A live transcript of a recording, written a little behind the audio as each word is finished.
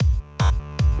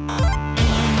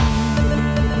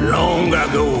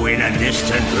Chicago in a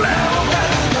distant land.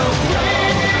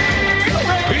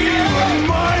 Even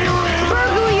my For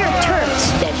who are your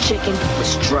turds? That chicken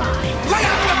was dry. Lay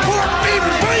out the pork,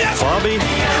 baby, will ya? Bobby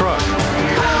Truck.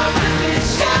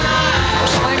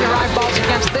 Slam your eyeballs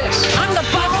against this. I'm the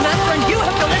boss master and you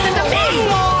have to listen to me!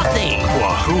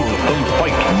 Wahoo and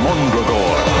fight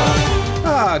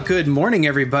Mondragor. Good morning,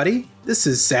 everybody. This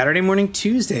is Saturday Morning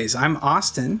Tuesdays. I'm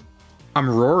Austin. I'm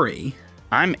Rory.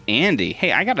 I'm Andy.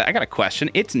 Hey, I got a question.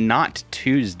 It's not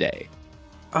Tuesday.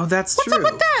 Oh, that's What's true.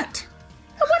 up with that?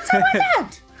 What's up with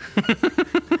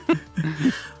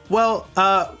that? Well,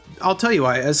 I'll tell you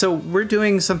why. So we're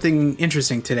doing something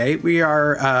interesting today. We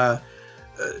are,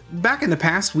 back in the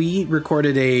past, we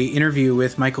recorded a interview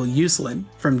with Michael Uslan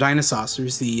from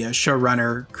Dinosaurs, the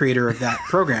showrunner, creator of that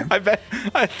program. I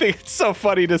think it's so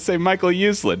funny to say Michael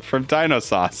Uslan from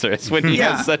Dinosaurs when he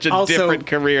has such a also- different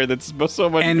career that's so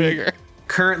much bigger.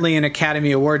 Currently an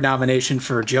Academy Award nomination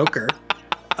for Joker.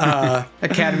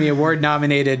 Academy Award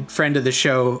nominated friend of the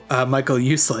show, Michael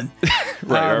Uslan.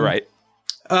 Right.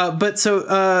 But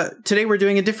today we're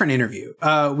doing a different interview.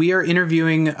 We are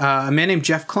interviewing a man named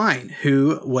Jeff Klein,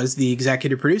 who was the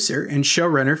executive producer and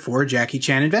showrunner for Jackie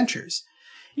Chan Adventures.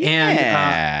 And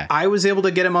I was able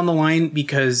to get him on the line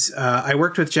because I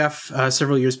worked with Jeff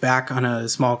several years back on a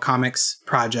small comics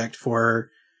project for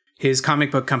his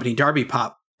comic book company, Darby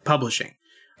Pop Publishing.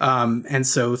 And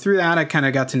so through that, I kind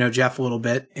of got to know Jeff a little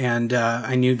bit, and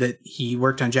I knew that he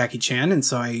worked on Jackie Chan, and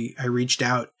so I reached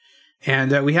out.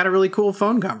 And we had a really cool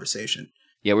phone conversation.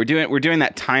 Yeah, we're doing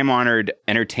that time-honored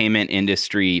entertainment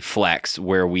industry flex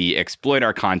where we exploit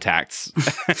our contacts.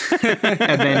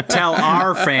 And then tell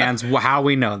our fans how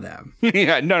we know them.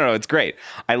 Yeah, no, it's great.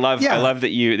 I love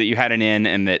that you had an in,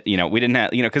 and that, we didn't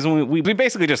have, because we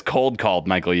basically just cold called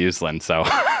Michael Uslan. So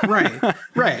right.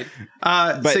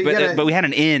 But we had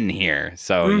an in here.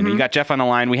 So you got Jeff on the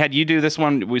line. We had you do this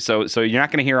one. So you're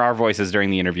not going to hear our voices during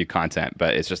the interview content,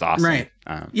 but it's just awesome. Right.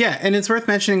 Yeah, and it's worth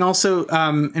mentioning also,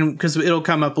 and because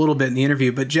it'll come up a little bit in the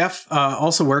interview, but Jeff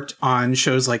also worked on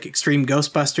shows like Extreme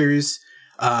Ghostbusters,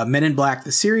 Men in Black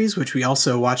the series, which we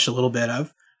also watched a little bit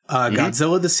of,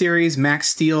 Godzilla the series, Max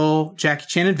Steel, Jackie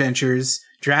Chan Adventures,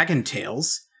 Dragon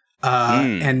Tales,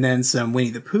 and then some Winnie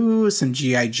the Pooh, some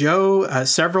G.I. Joe,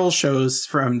 several shows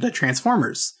from the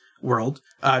Transformers world.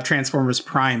 Transformers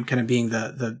Prime kind of being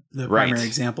the primary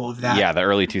example of that. Yeah, the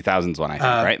early 2000s one, I think,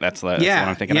 right? That's the one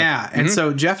I'm thinking of. Yeah, and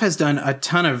so Jeff has done a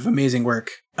ton of amazing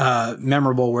work,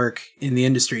 memorable work in the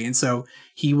industry. And so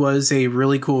he was a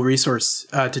really cool resource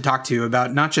to talk to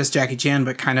about not just Jackie Chan,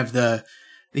 but kind of the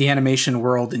animation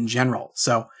world in general.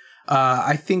 So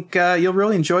I think you'll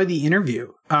really enjoy the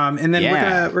interview. And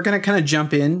then we're gonna kind of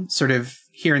jump in sort of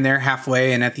here and there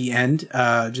halfway and at the end,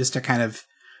 just to kind of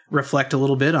reflect a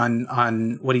little bit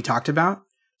on what he talked about.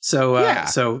 So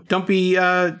so don't be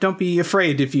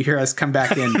afraid if you hear us come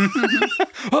back in.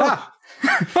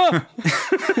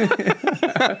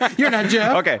 You're not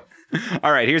Jeff. Okay.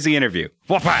 All right, here's the interview.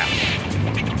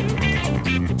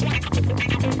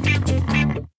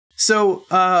 So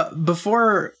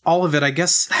before all of it, I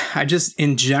guess I just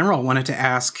in general wanted to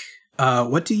ask,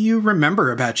 what do you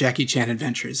remember about Jackie Chan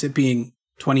Adventures, it being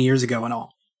 20 years ago and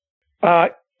all?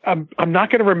 I'm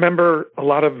not going to remember a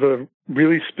lot of the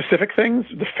really specific things.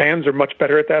 The fans are much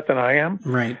better at that than I am.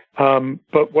 Right.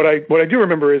 But what I do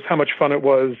remember is how much fun it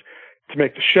was to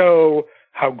make the show,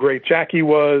 how great Jackie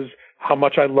was, how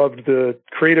much I loved the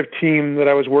creative team that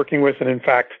I was working with. And in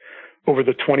fact, over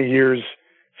the 20 years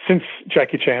since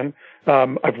Jackie Chan,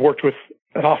 I've worked with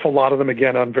an awful lot of them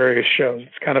again on various shows.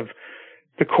 It's kind of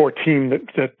the core team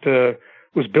that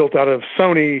was built out of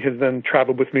Sony has then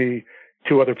traveled with me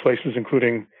to other places,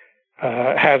 including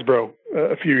Hasbro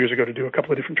a few years ago to do a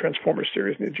couple of different Transformers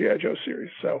series and the G.I. Joe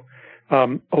series. So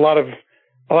a lot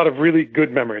of really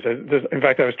good memories. In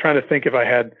fact, I was trying to think if I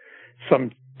had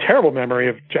some terrible memory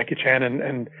of Jackie Chan,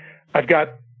 and I've got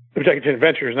the Jackie Chan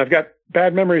Adventures, and I've got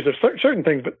bad memories of certain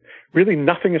things, but really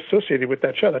nothing associated with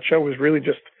that show. That show was really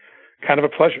just kind of a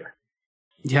pleasure.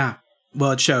 Yeah,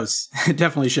 well, it shows. It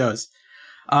definitely shows.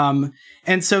 And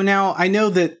so now I know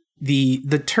that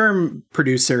the term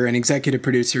producer and executive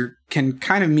producer can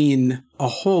kind of mean a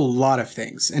whole lot of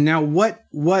things. And now what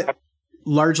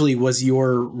largely was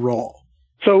your role?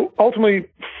 So ultimately,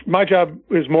 my job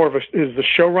is is the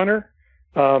showrunner,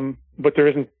 but there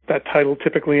isn't that title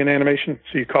typically in animation.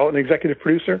 So you call it an executive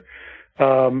producer.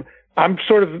 I'm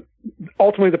sort of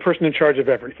ultimately the person in charge of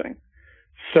everything.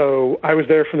 So I was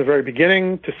there from the very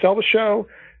beginning to sell the show,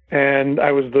 and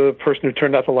I was the person who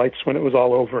turned out the lights when it was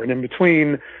all over. And in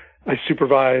between, I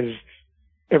supervised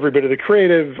every bit of the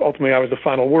creative. Ultimately, I was the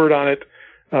final word on it.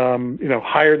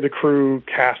 hired the crew,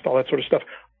 cast, all that sort of stuff,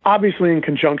 obviously in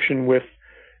conjunction with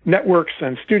networks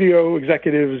and studio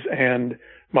executives and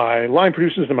my line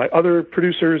producers and my other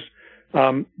producers.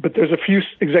 But there's a few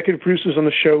executive producers on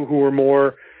the show who were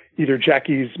more either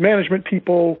Jackie's management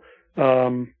people,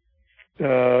 and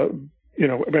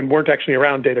weren't actually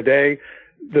around day to day.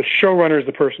 The showrunner is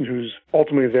the person who's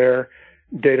ultimately there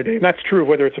day to day. And that's true of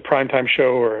whether it's a primetime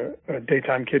show or a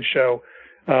daytime kids show.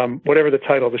 Whatever the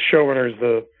title, the showrunner is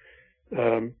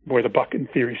where the buck in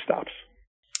theory stops.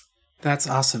 That's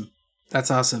awesome. That's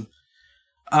awesome.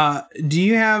 Do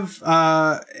you have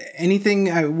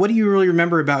anything? What do you really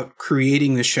remember about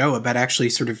creating the show? About actually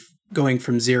sort of going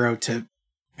from zero to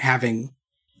having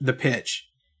the pitch?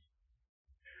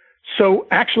 So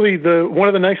actually, one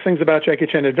of the nice things about Jackie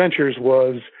Chan Adventures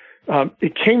was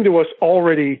it came to us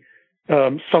already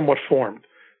somewhat formed.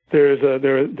 There is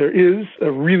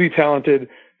a really talented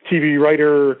TV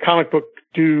writer, comic book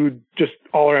dude, just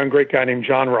all around great guy named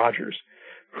John Rogers,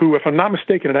 who, if I'm not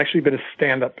mistaken, had actually been a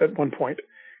stand-up at one point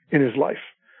in his life.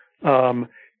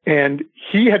 And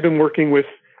he had been working with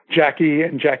Jackie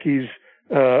and Jackie's,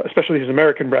 especially his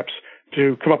American reps,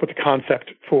 to come up with the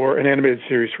concept for an animated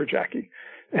series for Jackie.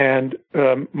 And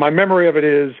my memory of it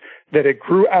is that it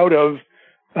grew out of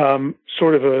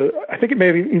sort of I think it may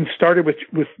have even started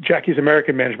with Jackie's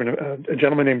American management, a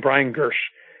gentleman named Brian Gersh,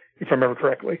 if I remember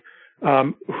correctly.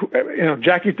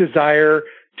 Jackie's desire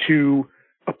to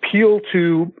appeal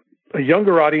to a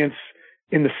younger audience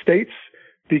in the States,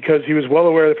 because he was well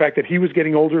aware of the fact that he was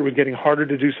getting older, it was getting harder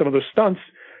to do some of those stunts.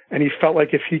 And he felt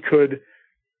like if he could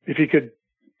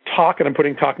talk, and I'm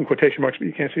putting talk in quotation marks, but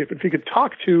you can't see it, but if he could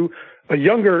talk to a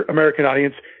younger American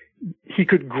audience, he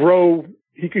could grow,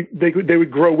 they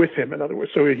would grow with him, in other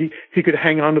words. So he could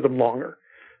hang on to them longer,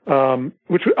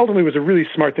 which ultimately was a really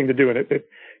smart thing to do. And it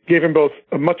gave him both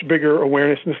a much bigger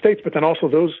awareness in the States, but then also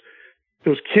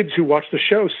those kids who watched the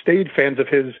show stayed fans of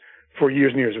his for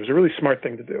years and years. It was a really smart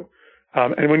thing to do.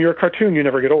 And when you're a cartoon, you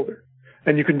never get older,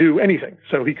 and you can do anything.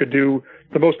 So he could do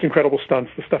the most incredible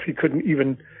stunts, the stuff he couldn't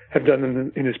even have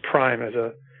done in his prime as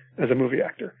a movie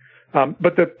actor.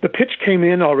 But the pitch came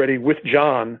in already with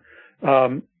John,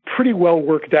 pretty well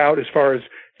worked out as far as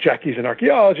Jackie's an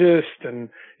archaeologist, and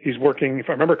he's working, if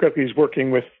I remember correctly, he's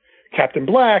working with Captain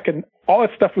Black, and all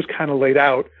that stuff was kind of laid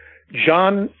out.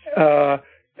 John,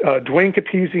 Duane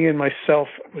Capizzi and myself,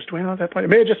 was Duane on that point? It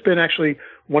may have just been actually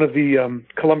one of the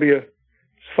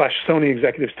Columbia/Sony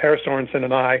executives, Tara Sorensen,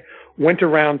 and I went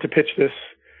around to pitch this.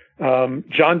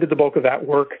 John did the bulk of that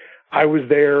work. I was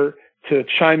there to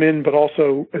chime in, but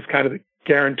also as kind of the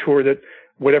guarantor that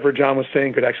whatever John was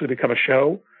saying could actually become a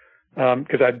show,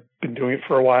 because I'd been doing it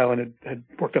for a while and had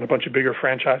worked on a bunch of bigger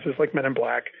franchises like Men in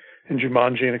Black and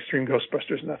Jumanji and Extreme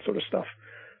Ghostbusters and that sort of stuff.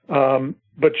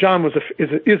 But John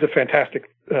is a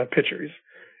fantastic pitcher.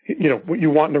 He's, what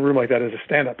you want in a room like that is a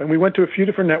stand-up. And we went to a few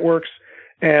different networks,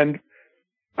 and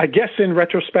I guess in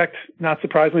retrospect, not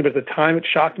surprisingly, but at the time it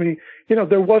shocked me. It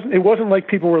wasn't like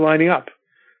people were lining up.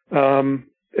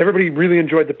 Everybody really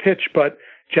enjoyed the pitch, but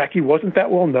Jackie wasn't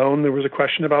that well known. There was a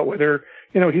question about whether,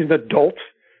 he's an adult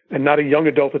and not a young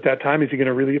adult at that time. Is he going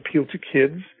to really appeal to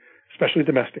kids, especially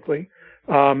domestically?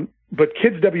 But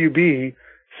Kids WB,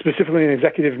 specifically an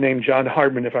executive named John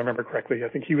Hardman, if I remember correctly, I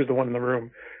think he was the one in the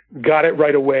room, got it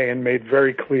right away and made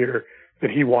very clear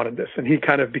that he wanted this. And he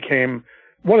kind of became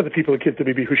one of the people at Kids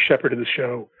WB who shepherded the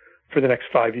show for the next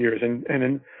 5 years.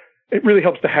 And it really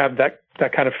helps to have that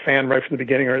kind of fan right from the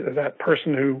beginning, or that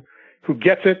person who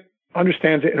gets it,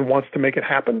 understands it, and wants to make it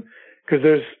happen. Because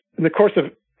there's, in the course of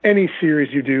any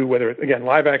series you do, whether it's, again,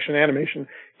 live action, animation,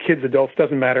 kids, adults,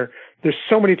 doesn't matter, there's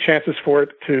so many chances for it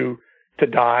to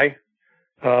die.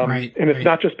 And it's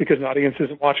not just because an audience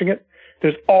isn't watching it.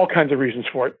 There's all kinds of reasons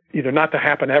for it, either not to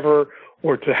happen ever,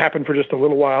 or to happen for just a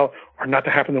little while, or not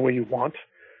to happen the way you want.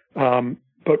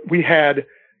 But we had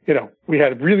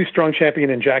a really strong champion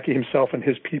in Jackie himself and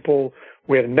his people.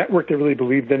 We had a network that really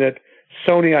believed in it.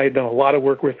 Sony, I had done a lot of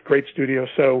work with, great studio.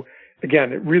 So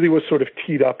again, it really was sort of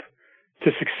teed up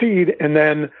to succeed. And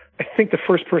then I think the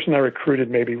first person I recruited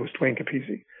maybe was Duane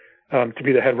Capizzi, to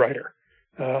be the head writer.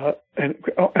 And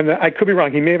I could be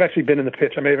wrong. He may have actually been in the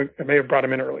pitch. I may have brought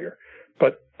him in earlier,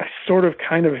 but I sort of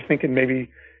kind of thinking maybe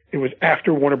it was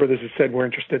after Warner Brothers had said we're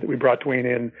interested that we brought Duane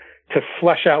in to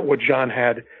flesh out what John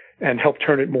had and help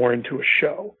turn it more into a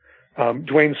show.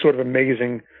 Duane's sort of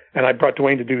amazing. And I brought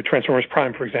Duane to do Transformers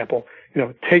Prime, for example,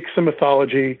 take some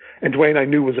mythology. And Duane, I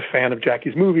knew, was a fan of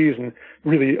Jackie's movies and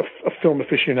really a film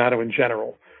aficionado in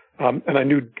general. And I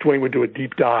knew Duane would do a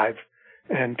deep dive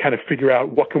and kind of figure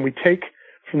out what can we take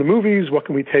from the movies, what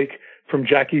can we take from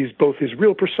Jackie's, both his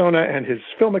real persona and his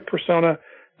filmic persona,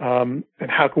 and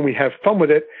how can we have fun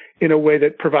with it in a way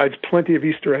that provides plenty of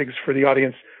Easter eggs for the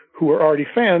audience who are already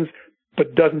fans,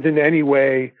 but doesn't in any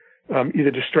way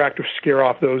either distract or scare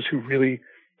off those who really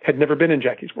had never been in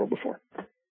Jackie's World before.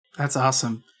 That's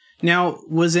awesome. Now,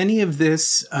 was any of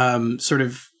this sort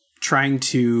of trying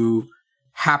to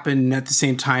happen at the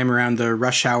same time around the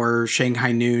Rush Hour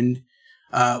Shanghai Noon?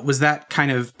 Was that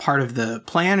kind of part of the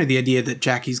plan, or the idea that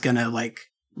Jackie's going to like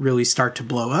really start to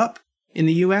blow up in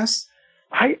the U.S.?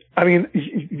 I mean,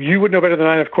 you would know better than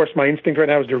I. Of course, my instinct right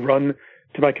now is to run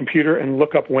to my computer and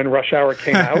look up when Rush Hour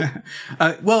came out.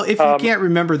 Well, if you can't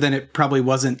remember, then it probably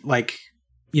wasn't like,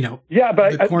 Yeah,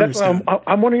 but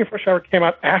I'm wondering if Rush Hour came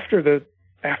out after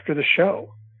the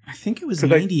show. I think it was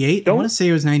 98. I want to say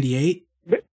it was 98.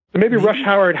 Maybe Rush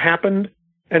Hour had happened,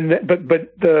 but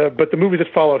the movies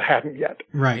that followed hadn't yet.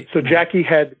 Right. So Jackie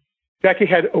had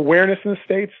awareness in the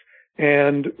States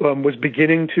and was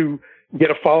beginning to get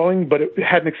a following, but it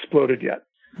hadn't exploded yet.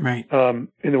 Right.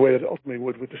 In the way that it ultimately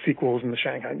would with the sequels and the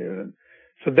Shanghai Noon. And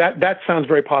so that sounds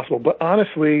very possible. But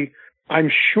honestly,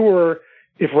 I'm sure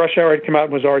if Rush Hour had come out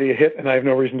and was already a hit, and I have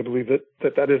no reason to believe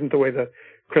that isn't the way the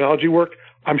chronology worked,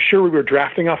 I'm sure we were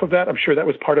drafting off of that. I'm sure that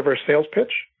was part of our sales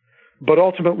pitch. But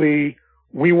ultimately,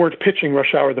 we weren't pitching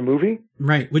Rush Hour the movie.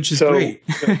 Right, which is great.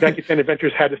 Jackie's Chain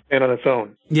Adventures had to stand on its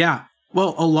own. Yeah.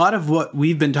 Well, a lot of what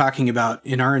we've been talking about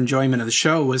in our enjoyment of the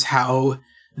show was how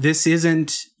this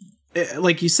isn't,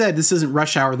 like you said, this isn't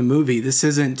Rush Hour the movie. This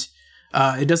isn't,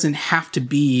 it doesn't have to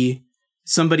be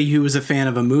somebody who is a fan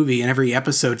of a movie and every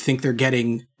episode think they're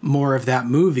getting more of that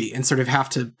movie and sort of have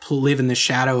to live in the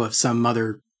shadow of some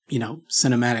other,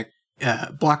 cinematic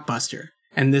blockbuster.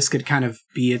 And this could kind of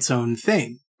be its own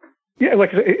thing. Yeah,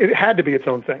 like it had to be its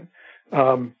own thing,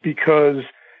 because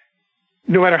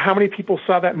no matter how many people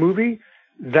saw that movie,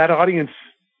 that audience,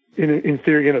 in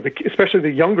theory, especially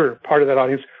the younger part of that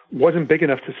audience, wasn't big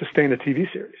enough to sustain a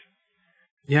TV series.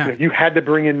 Yeah, you had to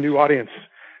bring in new audience.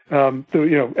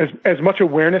 As much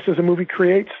awareness as a movie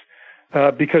creates,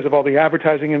 because of all the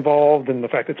advertising involved and the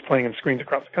fact that it's playing in screens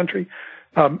across the country.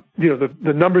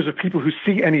 The numbers of people who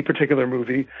see any particular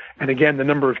movie, and again, the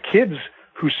number of kids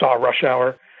who saw Rush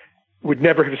Hour, would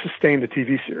never have sustained a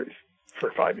TV series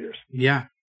for 5 years. Yeah.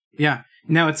 Yeah.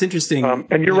 Now it's interesting.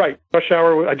 And you're right. Rush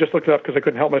Hour, I just looked it up because I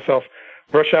couldn't help myself.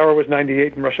 Rush Hour was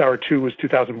 98 and Rush Hour 2 was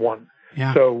 2001.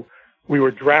 Yeah. So we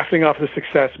were drafting off the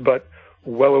success, but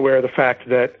well aware of the fact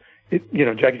that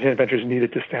Jackie Chan Adventures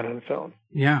needed to stand on its own.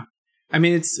 Yeah. I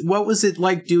mean, what was it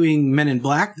like doing Men in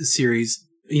Black, the series,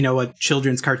 a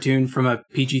children's cartoon from a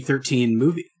PG-13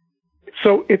 movie?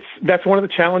 So that's one of the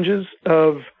challenges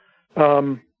of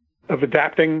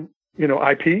adapting,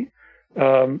 IP.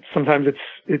 Sometimes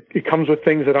it comes with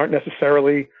things that aren't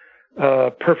necessarily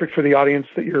perfect for the audience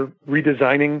that you're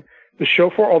redesigning the show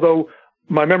for. Although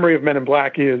my memory of Men in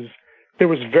Black is there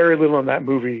was very little in that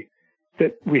movie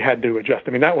that we had to adjust.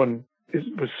 I mean, that one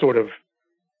was sort of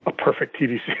a perfect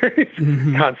TV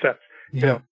series concept.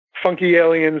 Yeah. Funky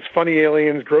aliens, funny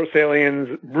aliens, gross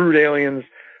aliens, rude aliens,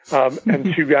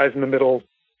 and two guys in the middle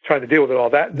trying to deal with it all.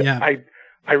 Yeah.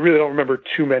 I really don't remember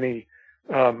too many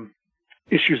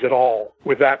issues at all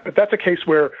with that. But that's a case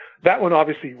where that one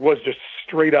obviously was just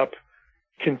straight up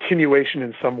continuation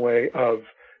in some way of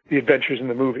the adventures in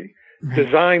the movie,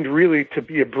 designed really to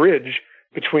be a bridge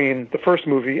between the first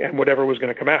movie and whatever was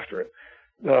going to come after it.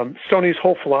 Sony's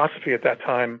whole philosophy at that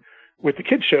time with the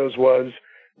kids shows was,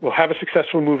 we'll have a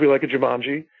successful movie like a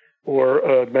Jumanji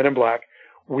or Men in Black.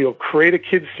 We'll create a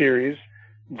kids series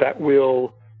that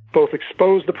will both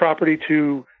expose the property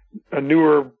to a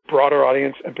newer, broader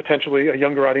audience and potentially a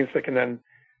younger audience that can then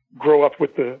grow up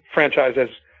with the franchise as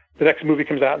the next movie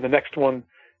comes out and the next one.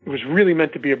 It was really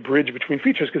meant to be a bridge between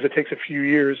features because it takes a few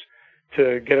years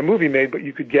to get a movie made, but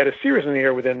you could get a series in the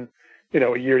air within,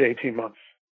 a year to 18 months.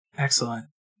 Excellent.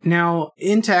 Now,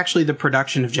 into actually the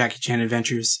production of Jackie Chan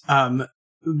Adventures,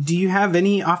 do you have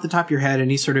any, off the top of your head,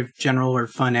 any sort of general or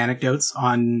fun anecdotes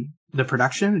on the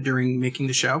production during making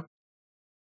the show?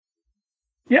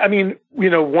 Yeah, I mean,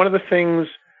 one of the things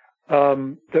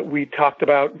that we talked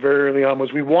about very early on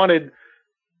was we wanted,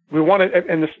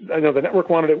 and this, I know the network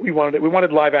wanted it, we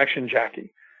wanted live action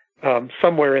Jackie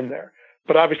somewhere in there.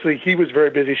 But obviously he was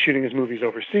very busy shooting his movies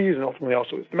overseas and ultimately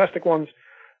also his domestic ones.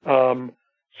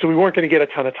 So we weren't going to get a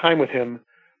ton of time with him.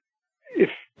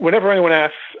 Whenever anyone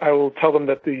asks, I will tell them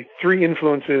that the three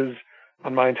influences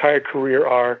on my entire career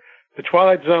are The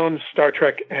Twilight Zone, Star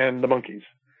Trek, and The Monkees.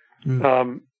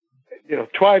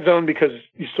 Twilight Zone because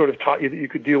you sort of taught you that you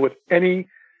could deal with anything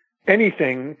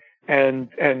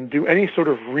and do any sort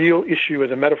of real issue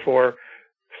as a metaphor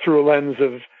through a lens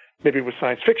of maybe it was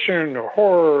science fiction or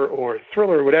horror or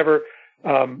thriller or whatever.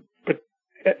 But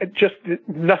just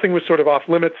nothing was sort of off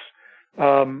limits,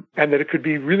 and that it could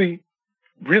be really,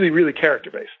 really, really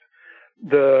character based.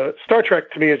 The Star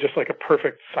Trek to me is just like a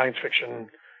perfect science fiction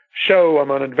show. I'm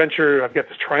on an adventure. I've got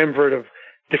this triumvirate of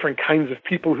different kinds of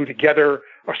people who together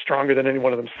are stronger than any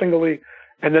one of them singly.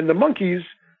 And then the Monkees,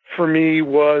 for me,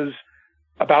 was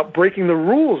about breaking the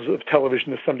rules of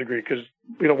television to some degree. Because,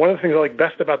 one of the things I like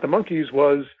best about the Monkees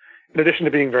was, in addition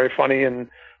to being very funny and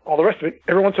all the rest of it,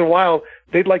 every once in a while,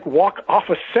 they'd like walk off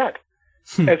a set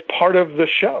as part of the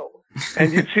show.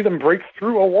 And you'd see them break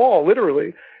through a wall,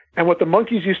 literally. And what the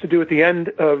Monkees used to do at the end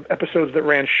of episodes that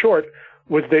ran short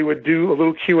was they would do a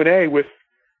little Q&A with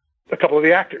a couple of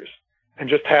the actors and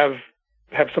just have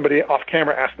somebody off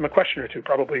camera ask them a question or two,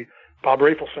 probably Bob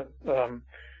Rafelson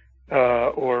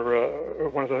or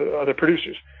one of the other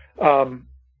producers.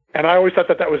 And I always thought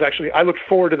that was actually, I looked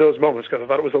forward to those moments because I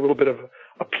thought it was a little bit of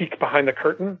a peek behind the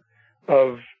curtain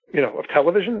of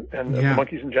television and of the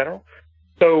Monkees in general.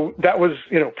 So that was,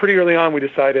 pretty early on, we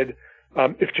decided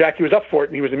if Jackie was up for it,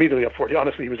 and he was immediately up for it.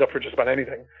 Honestly, he was up for just about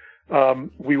anything.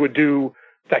 We would do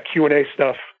that Q&A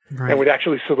stuff, and we'd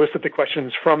actually solicit the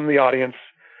questions from the audience.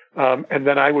 And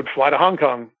then I would fly to Hong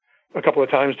Kong a couple of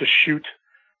times to shoot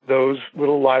those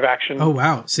little live action. Oh,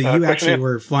 wow. So you actually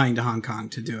were flying to Hong Kong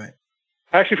to do it.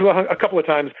 I actually flew a couple of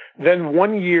times. Then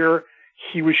one year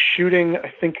he was shooting,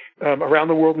 I think, Around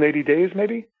the World in 80 Days,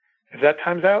 maybe, if that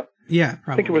time's out. Yeah,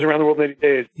 probably. I think it was Around the World in 80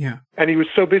 Days. Yeah. And he was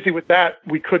so busy with that,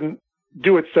 we couldn't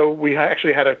do it. So we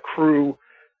actually had a crew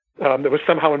that was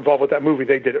somehow involved with that movie.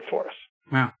 They did it for us.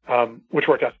 Wow. Which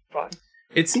worked out fine.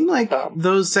 It seemed like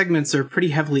those segments are pretty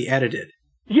heavily edited.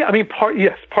 Yeah, I mean,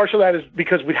 partial of that is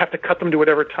because we'd have to cut them to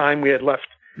whatever time we had left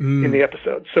in the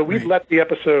episode. So we'd let the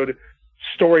episode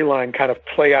storyline kind of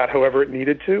play out however it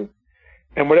needed to.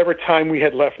 And whatever time we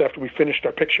had left after we finished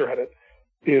our picture edit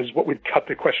is what we'd cut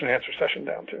the question and answer session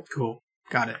down to. Cool.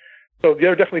 Got it. So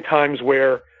there are definitely times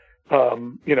where,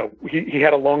 he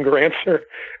had a longer answer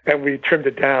and we trimmed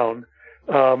it down.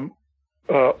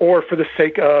 Or for the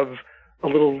sake of a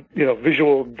little,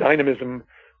 visual dynamism,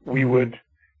 we would,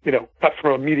 cut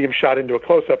from a medium shot into a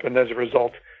close-up, and as a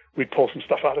result, we'd pull some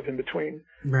stuff out of in between.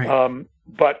 Right.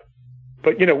 But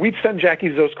we'd send Jackie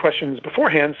those questions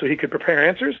beforehand so he could prepare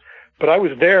answers. But I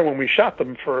was there when we shot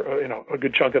them for, a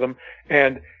good chunk of them,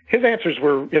 and his answers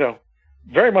were,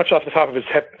 very much off the top of his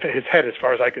head as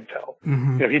far as I could tell.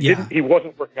 Mm-hmm. He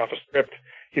wasn't working off a script.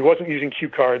 He wasn't using cue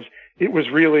cards. It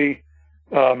was really.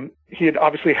 He had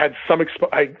obviously had some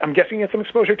I'm guessing he had some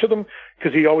exposure to them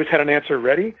because he always had an answer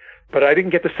ready, but I didn't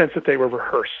get the sense that they were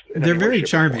rehearsed. They're very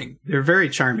charming. They're very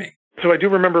charming. So I do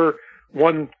remember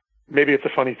maybe it's a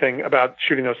funny thing about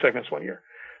shooting those segments one year.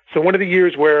 So one of the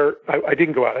years where I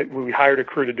didn't go out, we hired a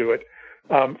crew to do it.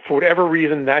 For whatever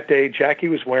reason that day, Jackie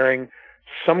was wearing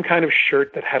some kind of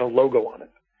shirt that had a logo on it.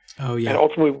 Oh, yeah. And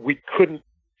ultimately we couldn't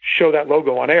show that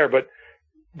logo on air, but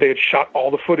they had shot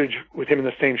all the footage with him in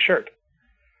the same shirt.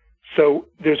 So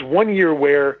there's one year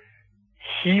where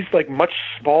he's like much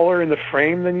smaller in the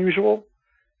frame than usual.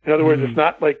 In other words, it's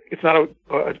not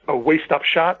a waist up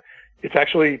shot. It's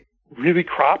actually really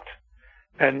cropped.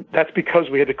 And that's because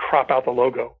we had to crop out the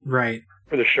logo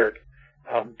for the shirt.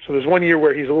 So there's one year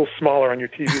where he's a little smaller on your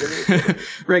TV than he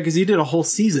was. Right. Because you did a whole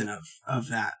season of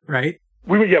that, right?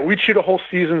 We'd shoot a whole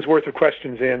season's worth of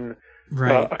questions in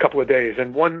a couple of days.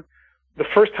 And the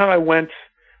first time I went,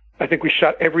 I think we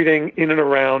shot everything in and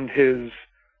around his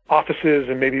offices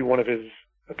and maybe one of his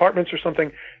apartments or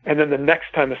something. And then the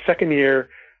next time, the second year,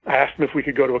 I asked him if we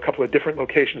could go to a couple of different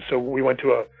locations. So we went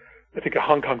to a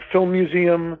Hong Kong Film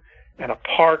Museum and a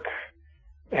park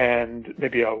and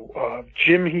maybe a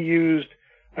gym he used.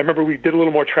 I remember we did a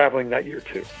little more traveling that year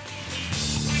too.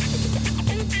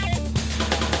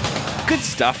 Good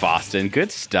stuff, Austin.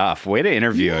 Good stuff. Way to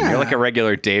interview him. You're like a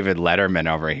regular David Letterman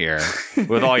over here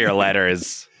with all your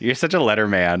letters. You're such a letter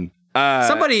man.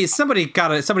 Somebody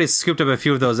scooped up a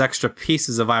few of those extra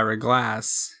pieces of Ira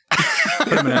Glass, put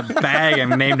them in a bag,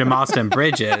 and named him Austin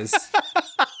Bridges.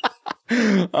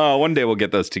 One day we'll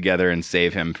get those together and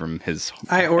save him from his.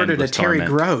 I ordered a Terry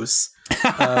torment. Gross.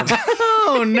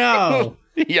 Oh no!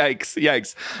 Yikes!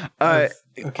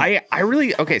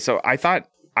 Okay. So I thought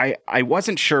I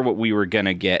wasn't sure what we were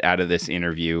gonna get out of this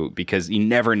interview because you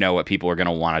never know what people are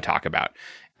gonna want to talk about.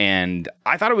 And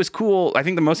I thought it was cool. I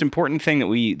think the most important thing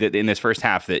that in this first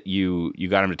half that you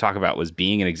got him to talk about was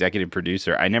being an executive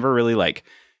producer. I never really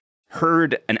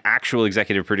heard an actual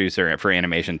executive producer for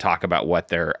animation talk about what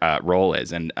their role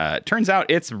is. And turns out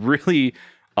it's really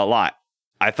a lot.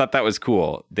 I thought that was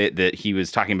cool that he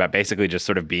was talking about basically just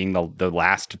sort of being the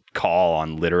last call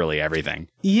on literally everything.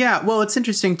 Yeah. Well, it's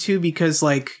interesting too, because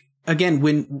again,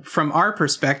 when from our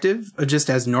perspective, just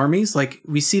as normies, like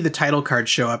we see the title cards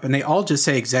show up and they all just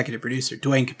say executive producer.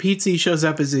 Dwayne Capizzi shows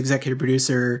up as executive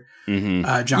producer.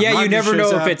 Mm-hmm. John Yeah, you Rogers never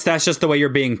shows know up. if that's just the way you're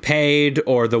being paid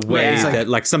or the way Right. that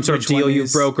like some sort of Which one deal you've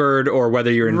is- brokered or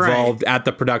whether you're Right. involved at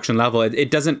the production level.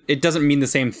 It doesn't mean the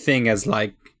same thing as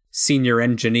like senior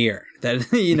engineer that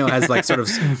has like sort of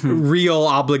real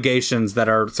obligations that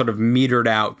are sort of metered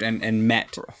out and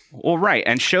met. Well, right.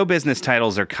 And show business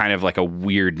titles are kind of like a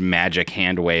weird magic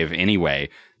hand wave anyway.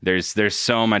 There's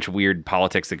so much weird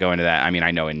politics that go into that. I mean,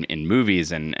 I know in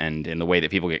movies and in the way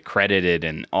that people get credited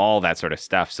and all that sort of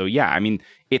stuff. So yeah, I mean,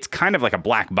 it's kind of like a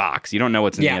black box. You don't know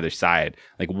what's on the other side.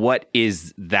 Like, what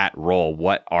is that role?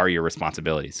 What are your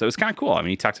responsibilities? So it's kind of cool. I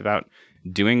mean, he talks about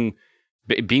being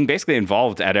basically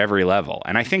involved at every level.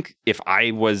 And I think if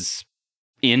I was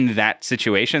in that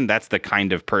situation, that's the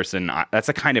kind of person, that's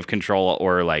the kind of control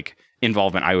or like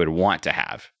involvement I would want to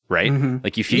have, right? Mm-hmm.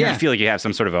 Like you feel like you have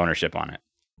some sort of ownership on it.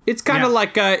 It's kind of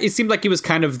like it seemed like he was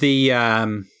kind of the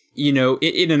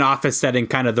in an office setting,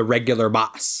 kind of the regular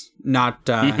boss, not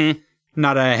a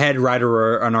head writer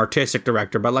or an artistic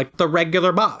director, but like the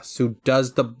regular boss who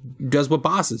does what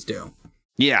bosses do.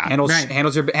 Yeah,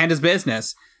 handles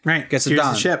business. Right, gets it steers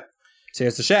done. the ship.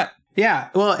 Steers the ship. Yeah,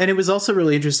 well, and it was also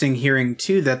really interesting hearing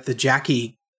too that the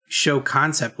Jackie show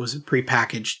concept was a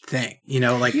prepackaged thing.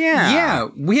 Yeah,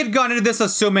 we had gone into this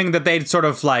assuming that they'd sort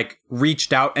of like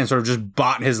reached out and sort of just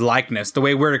bought his likeness the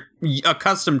way we're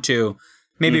accustomed to,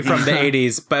 maybe from the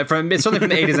 80s, but certainly from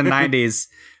the 80s and 90s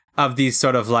of these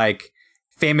sort of like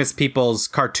famous people's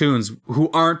cartoons who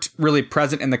aren't really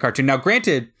present in the cartoon. Now,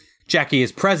 granted, Jackie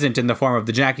is present in the form of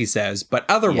the Jackie Says, but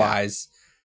otherwise,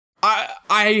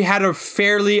 I had a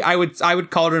fairly, I would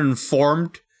call it an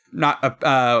informed, not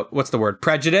what's the word,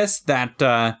 prejudice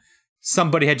that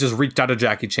somebody had just reached out to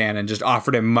Jackie Chan and just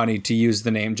offered him money to use the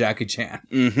name Jackie Chan.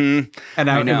 Mm-hmm. And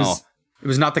I know. It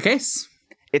was not the case.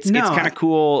 It's kind of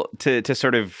cool to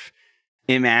sort of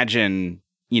imagine,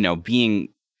 being.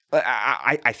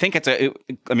 I think I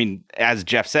mean, as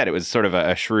Jeff said, it was sort of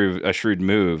a shrewd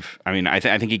move. I mean, I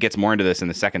think he gets more into this in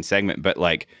the second segment, but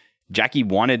like Jackie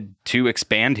wanted to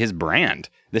expand his brand.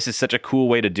 This is such a cool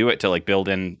way to do it, to like build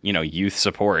in, youth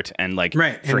support and like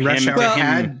right. For and Rush him, Hour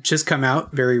had just come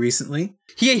out very recently.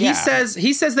 He says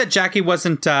that Jackie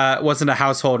wasn't a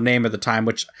household name at the time,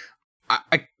 which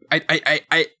I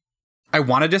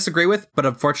want to disagree with, but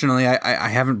unfortunately I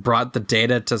haven't brought the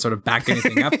data to sort of back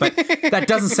anything up, but that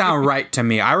doesn't sound right to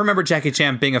me. I remember Jackie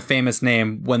Chan being a famous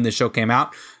name when the show came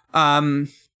out.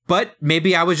 But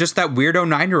maybe I was just that weirdo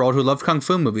 9-year-old who loved Kung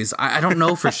Fu movies. I don't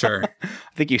know for sure. I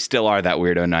think you still are that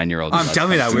weirdo 9-year-old. I'm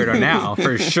telling you that weirdo now,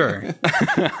 for sure.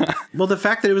 Well, the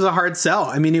fact that it was a hard sell.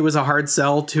 I mean, it was a hard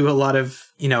sell to a lot of,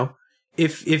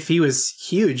 if he was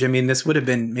huge, I mean, this would have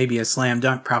been maybe a slam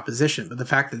dunk proposition. But the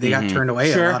fact that they got turned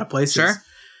away at a lot of places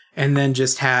and then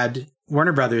just had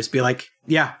Warner Brothers be like,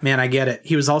 yeah, man, I get it.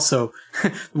 He was also,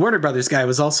 Warner Brothers guy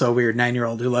was also a weird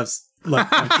 9-year-old who loves but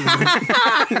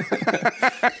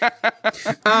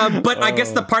I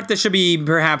guess the part that should be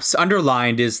perhaps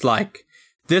underlined is like,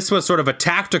 this was sort of a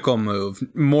tactical move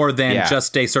more than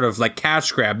just a sort of like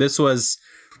cash grab. This was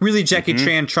really Jackie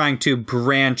Chan trying to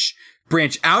branch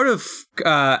out of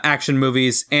action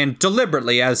movies and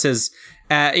deliberately, as his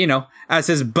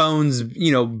bones,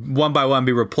 one by one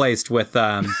be replaced with,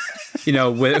 with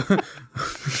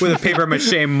a paper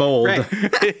mache mold. Right.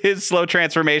 His slow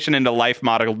transformation into life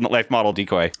model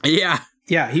decoy. Yeah.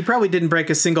 Yeah, he probably didn't break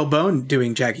a single bone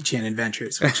doing Jackie Chan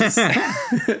Adventures, which is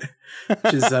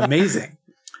amazing.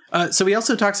 So he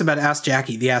also talks about the Ask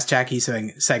Jackie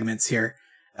segments here,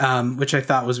 which I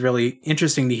thought was really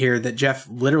interesting to hear that Jeff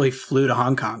literally flew to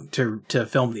Hong Kong to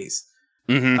film these.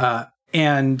 Mm-hmm.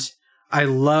 And I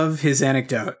love his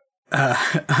anecdote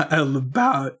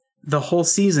about the whole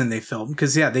season they filmed,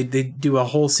 because they do a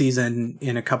whole season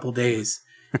in a couple days,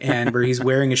 and where he's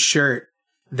wearing a shirt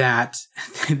that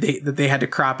they had to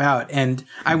crop out. And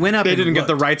I went up. They didn't get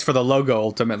the rights for the logo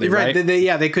ultimately, right?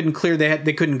 They couldn't clear.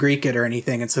 They couldn't Greek it or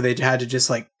anything, and so they had to just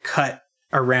like cut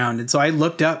around. And so I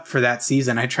looked up for that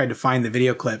season. I tried to find the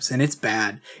video clips, and it's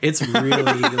bad. It's really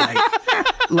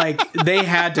like they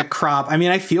had to crop. I mean,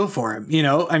 I feel for him.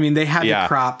 I mean, they had to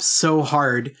crop so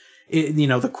hard.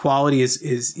 The quality is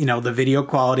the video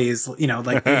quality is,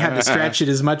 like they had to stretch it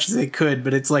as much as they could,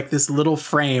 but it's like this little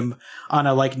frame on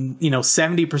a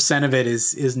 70% of it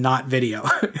is not video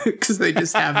because they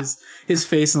just have his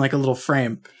face in like a little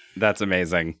frame. That's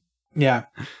amazing. Yeah.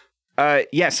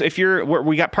 So if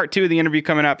we got part 2 of the interview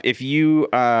coming up. If you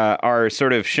are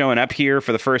sort of showing up here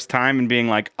for the first time and being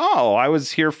like, oh, I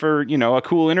was here for, a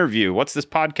cool interview. What's this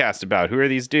podcast about? Who are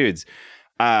these dudes?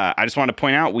 I just want to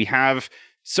point out we have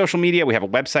social media. We have a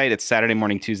website. It's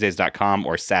SaturdayMorningTuesdays.com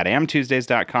or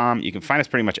SatAmTuesdays.com. You can find us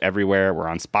pretty much everywhere. We're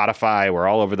on Spotify. We're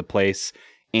all over the place.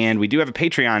 And we do have a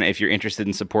Patreon if you're interested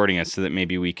in supporting us so that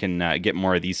maybe we can get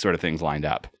more of these sort of things lined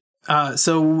up.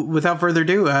 So without further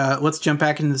ado, let's jump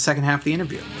back into the second half of the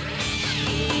interview.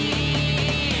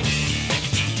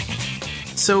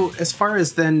 So as far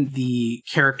as then the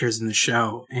characters in the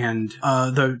show and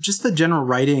the general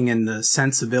writing and the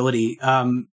sensibility,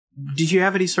 did you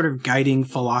have any sort of guiding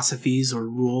philosophies or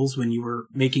rules when you were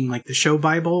making like the show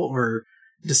Bible or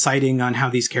deciding on how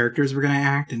these characters were going to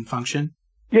act and function?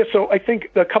 Yeah, so I think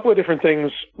a couple of different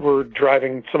things were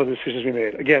driving some of the decisions we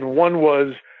made. Again, one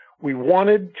was we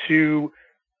wanted to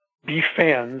be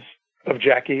fans of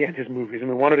Jackie and his movies, and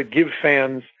we wanted to give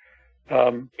fans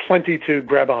plenty to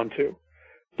grab onto,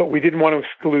 but we didn't want to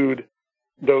exclude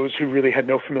those who really had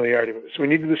no familiarity with it. So we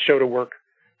needed the show to work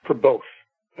for both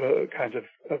kinds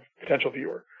of potential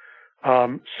viewer.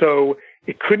 So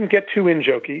it couldn't get too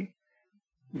in-jokey,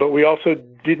 but we also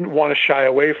didn't want to shy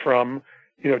away from,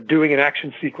 doing an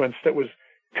action sequence that was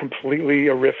completely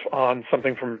a riff on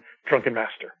something from Drunken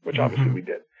Master, which obviously we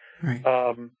did.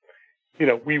 Right.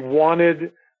 We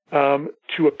wanted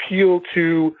to appeal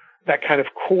to that kind of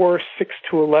core 6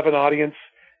 to 11 audience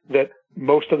that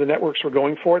most of the networks were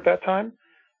going for at that time.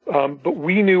 But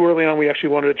we knew early on we actually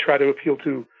wanted to try to appeal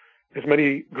to as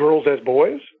many girls as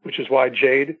boys, which is why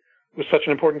Jade was such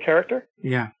an important character.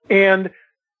 Yeah. And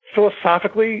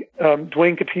philosophically,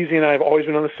 Dwayne Capizzi and I have always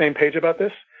been on the same page about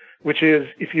this, which is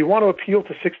if you want to appeal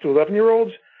to 6 to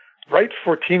 11-year-olds, write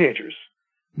for teenagers.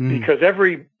 Because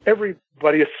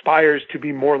everybody aspires to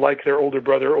be more like their older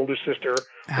brother, older sister,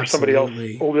 or somebody else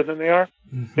older than they are.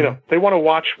 They want to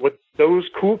watch what those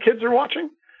cool kids are watching.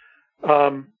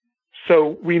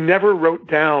 So we never wrote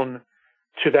down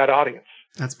to that audience.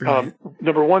 That's brilliant.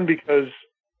 Number one, because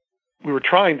we were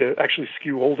trying to actually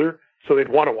skew older so they'd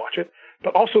want to watch it,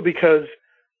 but also because,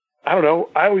 I don't know,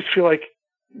 I always feel like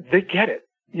they get it.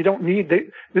 You don't need,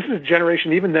 this is a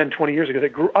generation, even then 20 years ago, they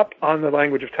grew up on the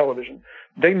language of television.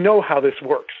 They know how this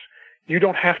works. You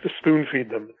don't have to spoon feed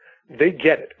them. They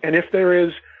get it. And if there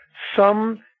is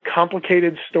some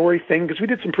complicated story thing, because we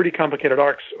did some pretty complicated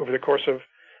arcs over the course of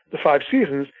the 5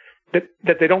 seasons,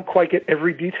 that they don't quite get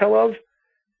every detail of,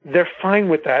 they're fine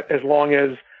with that as long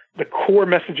as the core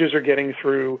messages are getting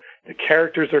through, the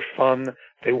characters are fun,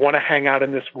 they want to hang out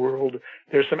in this world,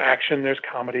 there's some action, there's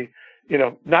comedy.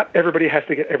 Not everybody has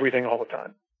to get everything all the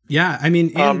time. Yeah, I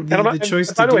mean, the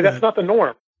choice by the way, that's not the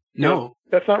norm. No.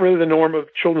 That's not really the norm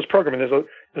of children's programming. There's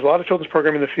a lot of children's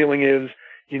programming. The feeling is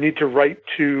you need to write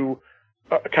to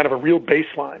kind of a real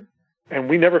baseline. And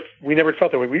we never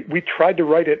felt that way. We tried to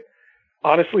write it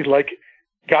honestly like,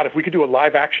 God, if we could do a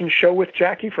live action show with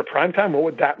Jackie for primetime, what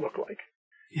would that look like?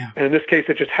 Yeah. And in this case,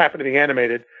 it just happened to be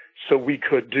animated, so we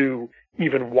could do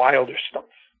even wilder stunts.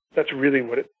 That's really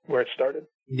where it started.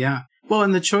 Yeah. Well,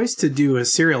 and the choice to do a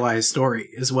serialized story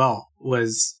as well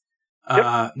was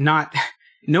not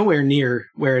nowhere near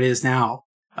where it is now.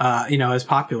 As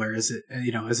popular as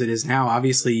it is now.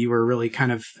 Obviously, you were really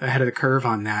kind of ahead of the curve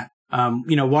on that.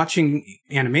 Watching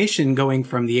animation going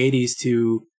from the 80s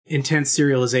to intense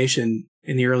serialization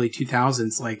in the early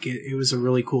 2000s, like it was a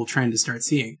really cool trend to start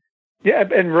seeing. Yeah,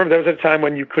 and remember, that was at a time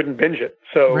when you couldn't binge it,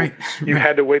 so you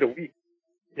had to wait a week.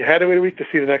 You had to wait a week to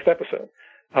see the next episode.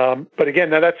 But again,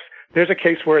 there's a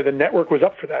case where the network was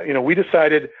up for that.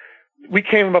 We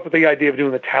came up with the idea of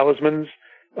doing the talismans,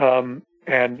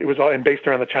 and it was all based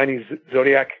around the Chinese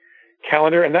zodiac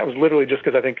calendar, and that was literally just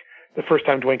because I think the first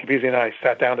time Dwayne Capizzi and I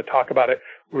sat down to talk about it,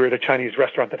 we were at a Chinese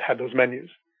restaurant that had those menus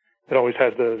that always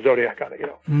has the zodiac on it.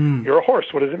 You're a horse.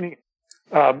 What does it mean?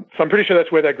 So I'm pretty sure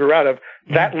that's where that grew out of.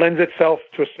 That lends itself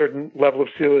to a certain level of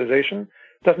serialization.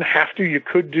 Doesn't have to. You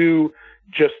could do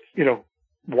just,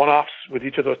 one-offs with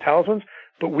each of those talismans,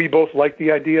 but we both like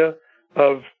the idea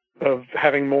of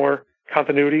having more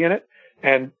continuity in it.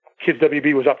 And Kids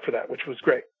WB was up for that, which was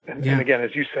great. And again,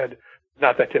 as you said,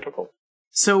 not that typical.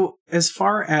 So as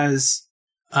far as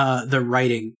the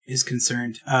writing is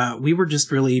concerned, we were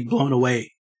just really blown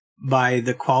away by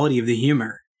the quality of the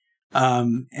humor.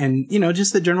 And,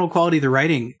 just the general quality of the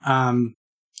writing.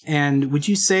 And would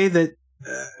you say that,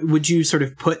 would you sort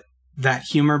of put that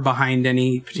humor behind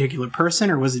any particular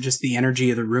person, or was it just the energy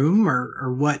of the room,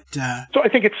 or what? So I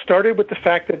think it started with the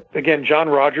fact that, again, John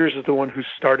Rogers is the one who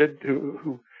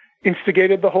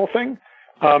instigated the whole thing.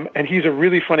 And he's a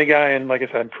really funny guy. And like I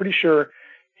said, I'm pretty sure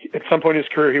at some point in his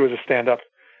career, he was a stand-up.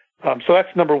 So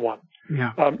that's number one.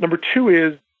 Yeah. Number two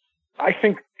is, I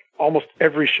think almost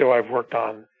every show I've worked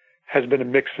on has been a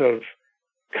mix of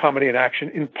comedy and action,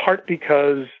 in part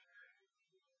because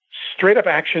straight up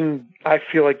action, I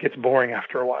feel like gets boring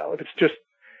after a while. If it's just,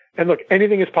 and look,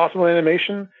 anything is possible in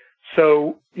animation.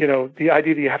 So, the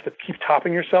idea that you have to keep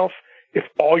topping yourself, if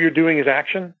all you're doing is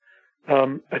action,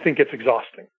 I think it's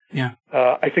exhausting. Yeah.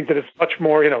 I think that it's much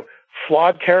more,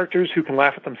 flawed characters who can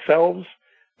laugh at themselves,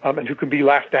 and who can be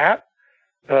laughed at,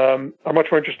 are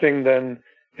much more interesting than,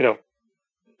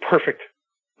 perfect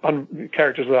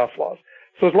characters without flaws.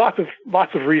 So there's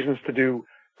lots of reasons to do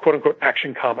quote unquote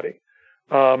action comedy.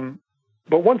 But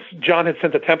once John had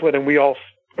sent the template and we all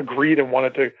agreed and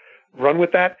wanted to run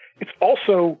with that, it's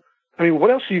also, what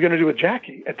else are you going to do with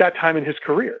Jackie at that time in his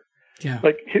career? Yeah.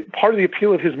 Like part of the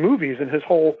appeal of his movies and his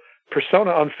whole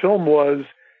persona on film was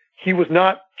he was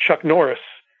not Chuck Norris,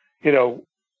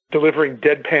 delivering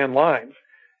deadpan lines.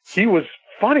 He was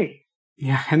funny.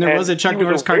 Yeah. And there was a Chuck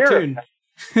Norris cartoon.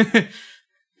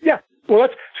 Yeah. Well,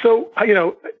 that's so,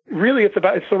 really it's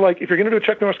so like if you're going to do a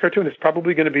Chuck Norris cartoon, it's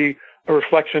probably going to be a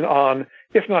reflection on,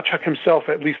 if not Chuck himself,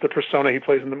 at least the persona he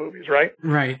plays in the movies, right?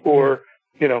 Right. Or,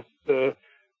 the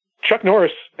Chuck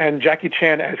Norris and Jackie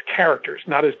Chan as characters,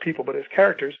 not as people, but as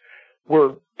characters,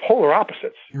 were polar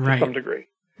opposites to some degree.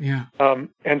 Yeah.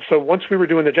 And so once we were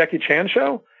doing the Jackie Chan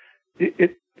show,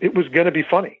 it was going to be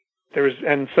funny.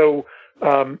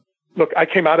 Look, I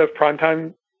came out of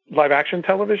primetime live action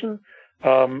television.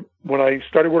 When I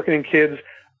started working in kids,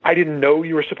 I didn't know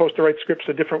you were supposed to write scripts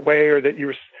a different way, or that you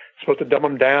were supposed to dumb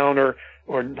them down or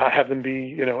not have them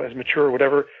be, as mature or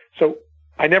whatever. So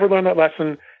I never learned that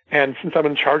lesson. And since I'm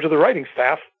in charge of the writing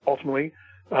staff, ultimately,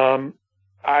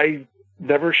 I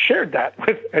never shared that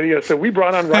with any. So we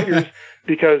brought on writers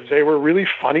because they were really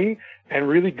funny and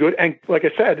really good. And like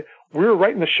I said, we were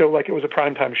writing the show like it was a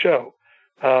primetime show.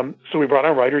 So we brought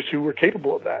on writers who were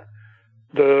capable of that.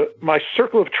 My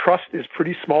circle of trust is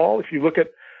pretty small. If you look at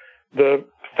the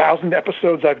 1,000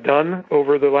 episodes I've done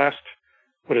over the last,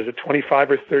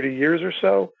 25 or 30 years or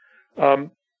so,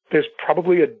 there's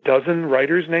probably a dozen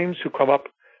writers' names who come up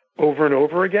over and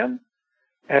over again.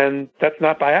 And that's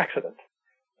not by accident.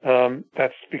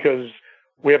 That's because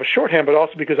we have a shorthand, but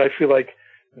also because I feel like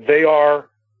they are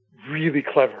really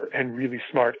clever and really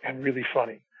smart and really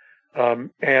funny.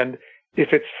 And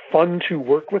if it's fun to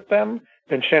work with them,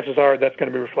 then chances are that's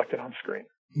going to be reflected on screen.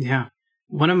 Yeah.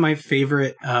 One of my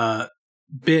favorite not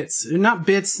bits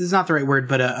is not the right word,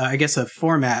 but I guess a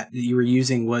format that you were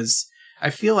using was, I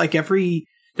feel like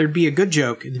there'd be a good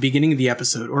joke at the beginning of the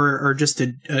episode or just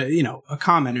a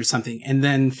comment or something. And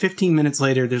then 15 minutes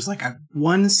later, there's like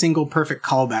one single perfect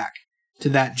callback to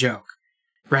that joke,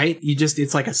 right?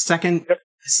 It's like a second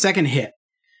hit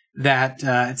that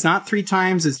it's not 3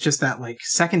 times. It's just that like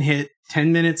second hit,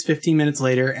 10 minutes, 15 minutes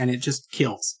later, and it just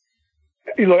kills.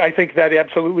 Look, I think that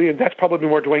absolutely, and that's probably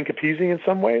more Dwayne Capizzi in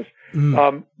some ways.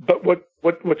 But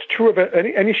what's true of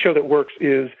any show that works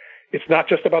is it's not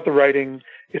just about the writing,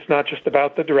 it's not just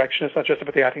about the direction, it's not just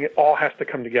about the acting. It all has to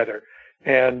come together.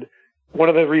 And one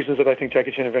of the reasons that I think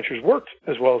Jackie Chan Adventures worked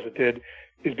as well as it did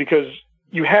is because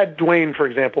you had Dwayne, for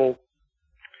example,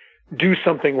 do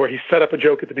something where he set up a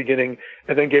joke at the beginning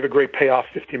and then gave a great payoff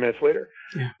 15 minutes later.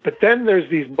 Yeah. But then there's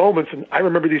these moments, and I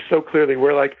remember these so clearly,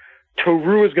 where like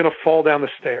Toru is going to fall down the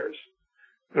stairs.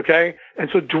 Okay. And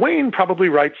so Dwayne probably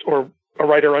writes, or a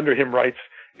writer under him writes,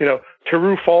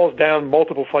 Toru falls down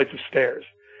multiple flights of stairs.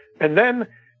 And then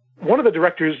one of the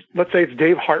directors, let's say it's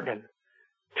Dave Hartman,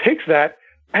 takes that,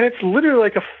 and it's literally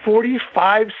like a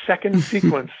 45-second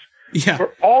sequence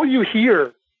where all you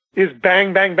hear is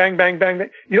bang, bang, bang, bang, bang, bang.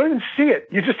 You don't even see it.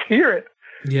 You just hear it.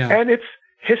 Yeah. And it's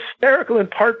hysterical in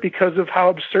part because of how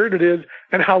absurd it is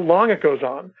and how long it goes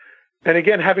on. And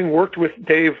again, having worked with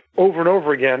Dave over and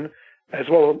over again, as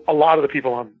well as a lot of the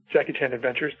people on Jackie Chan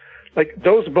Adventures, like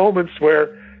those moments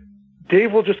where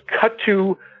Dave will just cut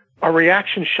to a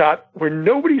reaction shot where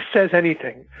nobody says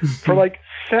anything for like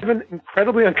 7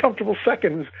 incredibly uncomfortable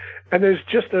seconds, and there's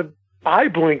just an eye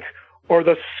blink or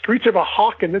the screech of a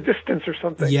hawk in the distance or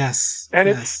something. Yes. And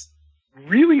it's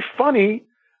really funny,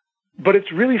 but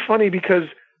it's really funny because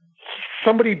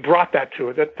somebody brought that to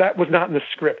it. That was not in the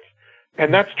script.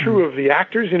 And that's true of the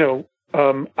actors.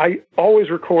 I always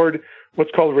record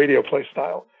what's called radio play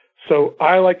style. So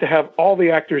I like to have all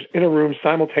the actors in a room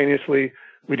simultaneously.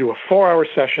 We do a 4-hour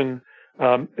session,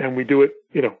 and we do it,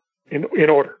 in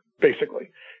order, basically.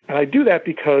 And I do that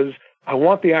because I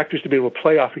want the actors to be able to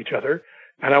play off each other,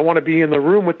 and I want to be in the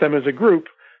room with them as a group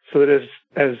so that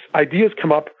as ideas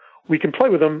come up, we can play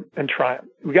with them and try them.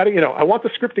 We got to, I want the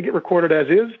script to get recorded as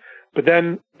is, but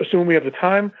then, assuming we have the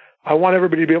time, I want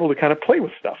everybody to be able to kind of play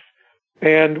with stuff.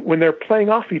 And when they're playing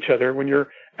off each other, when you're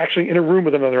actually in a room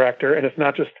with another actor, and it's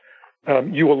not just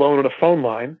you alone on a phone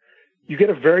line, you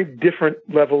get a very different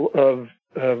level of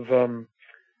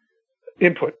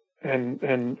input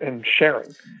and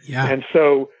sharing. Yeah. And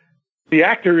so the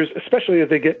actors, especially as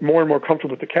they get more and more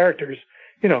comfortable with the characters,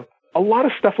 a lot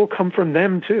of stuff will come from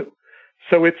them too.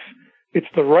 So it's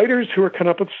the writers who are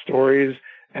coming up with stories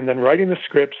and then writing the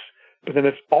scripts, but then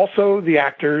it's also the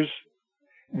actors.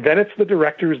 Then it's the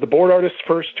directors, the board artists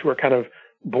first, who are kind of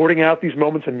boarding out these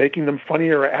moments and making them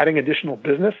funnier or adding additional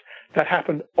business. That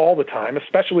happened all the time,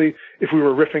 especially if we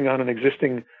were riffing on an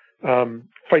existing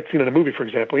fight scene in a movie, for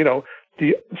example.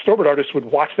 The storyboard artists would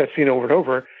watch that scene over and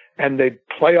over, and they'd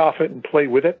play off it and play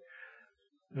with it.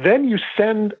 Then you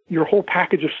send your whole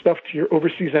package of stuff to your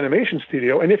overseas animation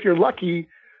studio, and if you're lucky,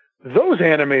 those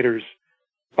animators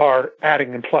are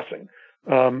adding and plussing,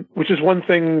 which is one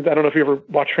thing. I don't know if you ever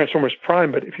watched Transformers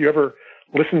Prime, but if you ever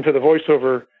listen to the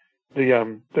voiceover,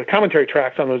 the commentary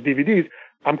tracks on those DVDs,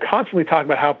 I'm constantly talking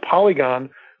about how Polygon,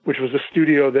 which was the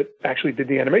studio that actually did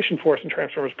the animation for us in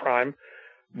Transformers Prime,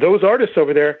 those artists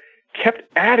over there kept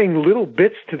adding little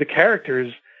bits to the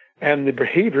characters and the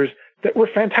behaviors that were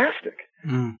fantastic.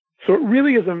 Mm. So it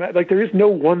really is there is no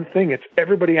one thing. It's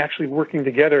everybody actually working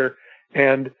together,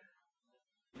 and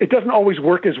it doesn't always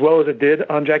work as well as it did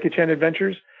on Jackie Chan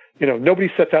Adventures.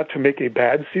 Nobody sets out to make a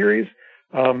bad series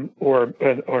or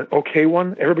an okay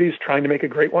one. Everybody's trying to make a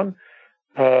great one.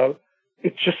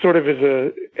 It just sort of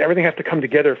is everything has to come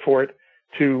together for it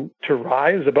to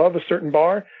rise above a certain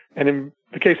bar. And in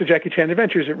the case of Jackie Chan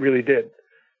Adventures, it really did.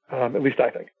 At least I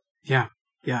think. Yeah,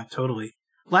 totally.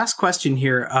 Last question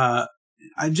here.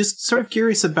 I'm just sort of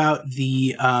curious about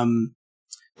the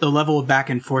level of back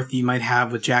and forth that you might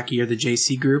have with Jackie or the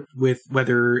JC group, with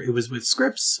whether it was with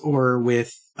scripts or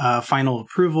with final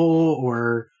approval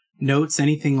or notes,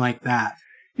 anything like that.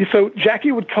 Yeah, so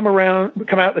Jackie would come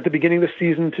out at the beginning of the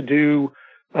season to do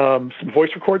some voice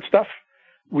record stuff.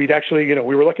 We'd actually,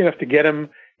 we were lucky enough to get him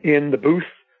in the booth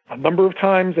a number of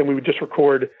times, and we would just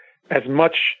record as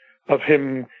much of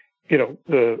him,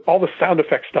 all the sound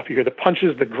effect stuff you hear, the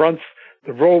punches, the grunts,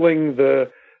 the rolling,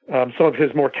 some of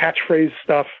his more catchphrase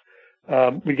stuff.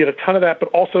 We'd get a ton of that, but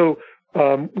also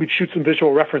we'd shoot some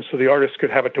visual reference so the artist could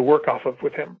have it to work off of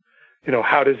with him.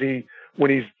 How does he, when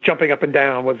he's jumping up and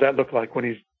down, what does that look like? When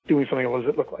he's doing something, what does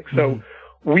it look like? So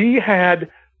we had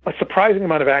a surprising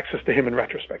amount of access to him in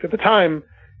retrospect. At the time,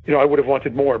 I would have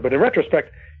wanted more, but in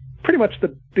retrospect, pretty much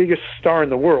the biggest star in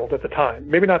the world at the time.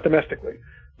 Maybe not domestically,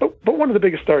 but one of the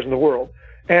biggest stars in the world.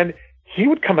 And he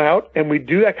would come out and we'd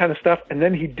do that kind of stuff, and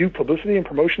then he'd do publicity and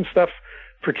promotion stuff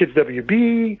for Kids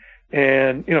WB,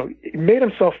 and he made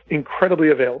himself incredibly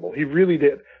available. He really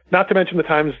did. Not to mention the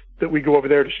times that we go over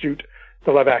there to shoot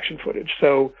the live action footage.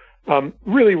 So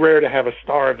really rare to have a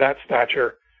star of that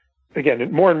stature.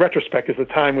 Again, more in retrospect, is the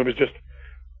time when it was just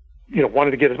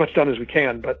wanted to get as much done as we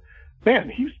can. But man,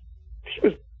 he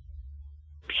was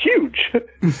huge,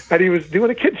 and he was doing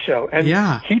a kids show, and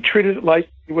he treated it like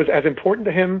it was as important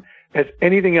to him as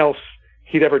anything else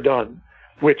he'd ever done,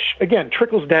 which again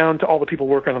trickles down to all the people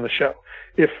working on the show.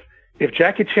 If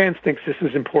Jackie Chan thinks this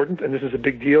is important and this is a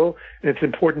big deal, and it's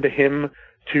important to him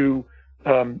to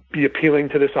be appealing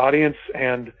to this audience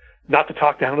and not to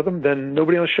talk down to them, then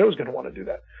nobody on the show is going to want to do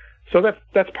that. So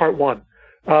that's part one.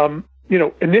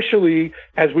 Initially,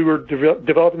 as we were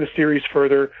developing the series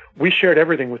further, we shared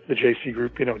everything with the JC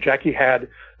group. Jackie had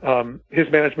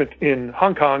his management in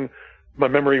Hong Kong. My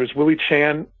memory was Willie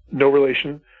Chan, no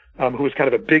relation, who was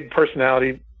kind of a big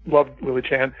personality, loved Willie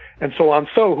Chan, and Solan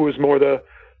So, who was more the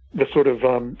sort of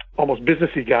almost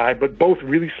businessy guy, but both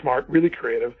really smart, really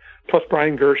creative, plus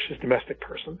Brian Gersh, his domestic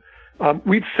person.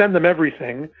 We'd send them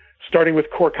everything, starting with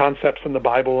core concepts from the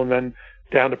Bible and then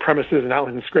down to premises and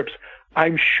outlines and scripts.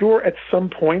 I'm sure at some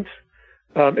point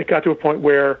it got to a point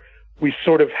where we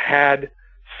sort of had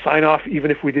sign off,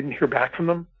 even if we didn't hear back from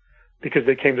them, because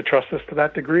they came to trust us to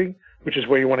that degree, which is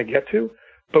where you want to get to.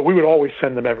 But we would always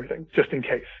send them everything, just in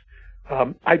case.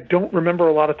 I don't remember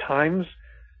a lot of times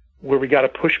where we got a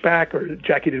pushback or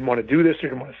Jackie didn't want to do this or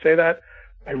didn't want to say that.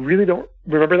 I really don't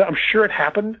remember that. I'm sure it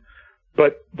happened,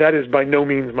 but that is by no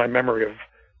means my memory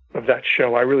of that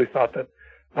show. I really thought that,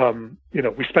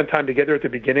 we spent time together at the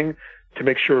beginning to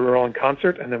make sure we were all in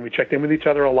concert, and then we checked in with each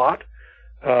other a lot.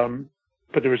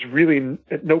 But there was really,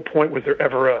 at no point was there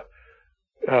ever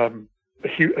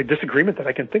a disagreement that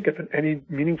I can think of in any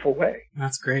meaningful way.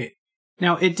 That's great.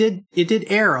 Now, it did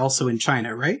air also in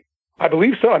China, right? I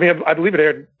believe so. I mean, I believe it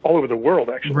aired all over the world,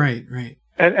 actually. Right.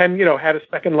 And had a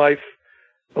second life.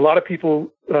 A lot of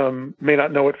people may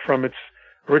not know it from its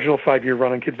original 5-year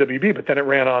run on Kids WB, but then it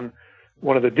ran on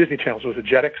one of the Disney channels. It was a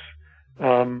Jetix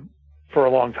for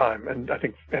a long time, and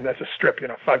that's a strip,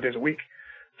 5 days a week.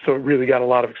 So it really got a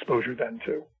lot of exposure then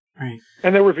too. Right.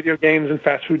 And there were video games and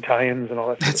fast food tie-ins and all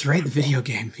that. That's right, the video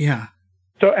game. Yeah.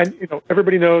 So, and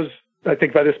everybody knows, I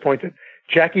think by this point, that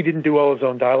Jackie didn't do all his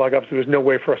own dialogue. Obviously, there was no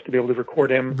way for us to be able to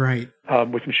record him Right.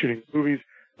 With him shooting movies.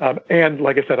 And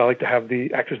like I said, I like to have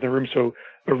the actors in the room. So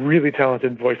a really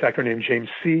talented voice actor named James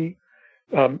C.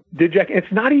 Did Jackie.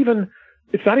 It's not even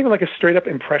like a straight up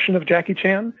impression of Jackie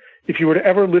Chan. If you were to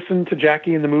ever listen to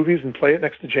Jackie in the movies and play it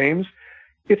next to James,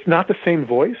 it's not the same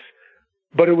voice,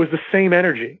 but it was the same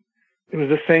energy. It was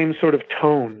the same sort of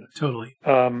tone. Totally.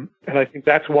 And I think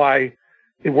that's why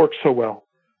it worked so well.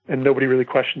 And nobody really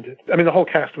questioned it. I mean, the whole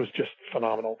cast was just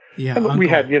phenomenal. Yeah, and we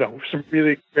had, some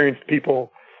really experienced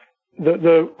people.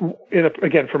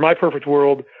 Again, for My Perfect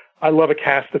World, I love a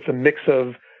cast that's a mix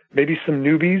of maybe some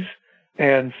newbies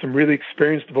and some really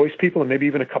experienced voice people, and maybe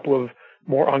even a couple of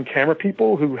more on-camera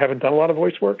people who haven't done a lot of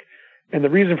voice work. And the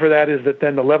reason for that is that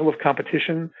then the level of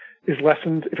competition is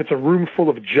lessened. If it's a room full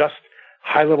of just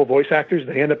high-level voice actors,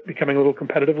 they end up becoming a little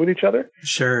competitive with each other.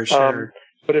 Sure.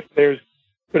 But if there's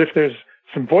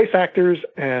some voice actors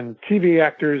and TV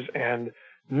actors and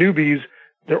newbies,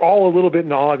 they're all a little bit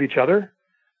in awe of each other.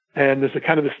 And there's a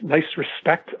kind of this nice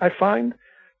respect, I find,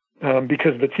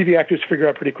 because the TV actors figure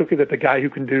out pretty quickly that the guy who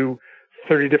can do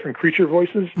 30 different creature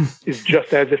voices is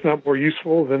just as, if not more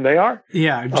useful than they are.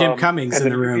 Yeah, Jim Cummings in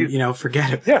the room,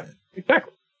 forget it. Yeah,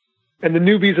 exactly. And the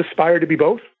newbies aspire to be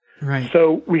both. Right.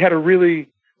 So we were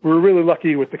really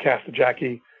lucky with the cast of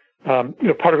Jackie.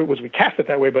 Part of it was we cast it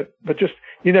that way, but just,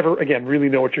 you never, again, really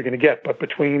know what you're going to get. But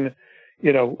between,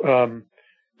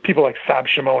 people like Sab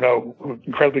Shimono, who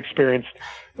incredibly experienced,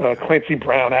 Clancy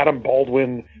Brown, Adam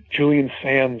Baldwin, Julian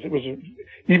Sands, it was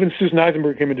even Susan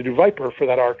Eisenberg came in to do Viper for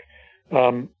that arc.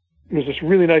 It was this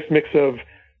really nice mix of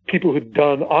people who'd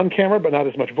done on camera, but not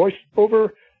as much voiceover,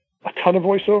 a ton of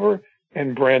voiceover,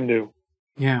 and brand new.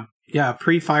 Yeah.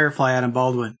 Pre-Firefly Adam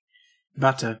Baldwin,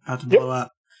 about to blow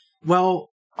up.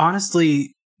 Well,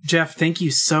 honestly, Jeff, thank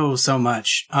you so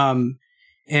much.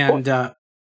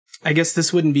 I guess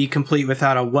this wouldn't be complete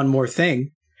without a one more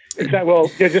thing. Exactly. Well,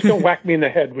 just don't whack me in the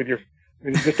head with your.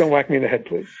 Just don't whack me in the head,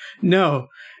 please. No.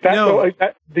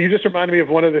 You just reminded me of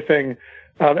one other thing.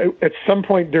 At some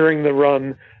point during the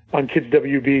run on Kids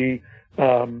WB,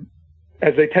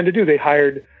 as they tend to do, they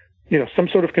hired, some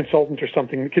sort of consultant or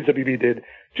something. Kids WB did,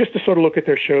 just to sort of look at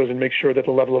their shows and make sure that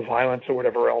the level of violence or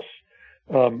whatever else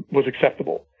was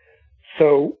acceptable.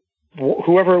 So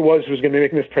whoever it was who was going to be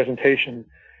making this presentation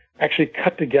actually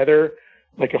cut together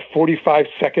like a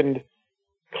 45-second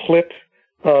clip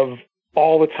of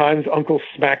all the times Uncle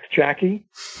smacked Jackie,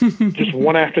 just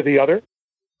one after the other.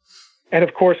 And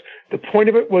of course, the point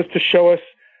of it was to show us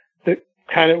that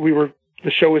the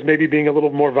show was maybe being a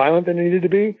little more violent than it needed to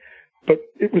be, but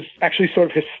it was actually sort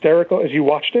of hysterical as you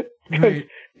watched it, because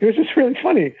it was just really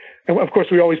funny. And of course,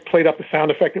 we always played up the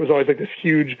sound effect. It was always like this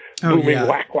huge booming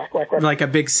whack, whack, whack, whack. Like a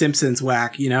big Simpsons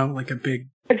whack, like a big...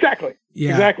 Exactly.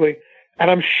 Yeah. Exactly. And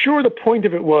I'm sure the point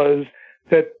of it was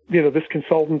that, this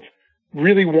consultant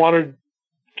really wanted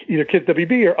either Kids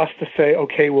WB or us to say,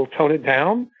 okay, we'll tone it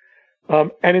down.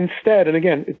 And instead, and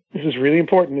again, this is really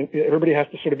important. Everybody has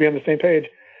to sort of be on the same page.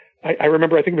 I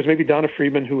remember, I think it was maybe Donna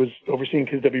Friedman who was overseeing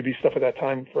Kids WB stuff at that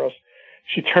time for us.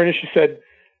 She turned and she said,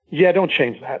 yeah, don't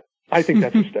change that. I think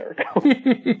that's hysterical.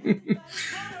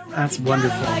 That's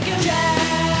wonderful.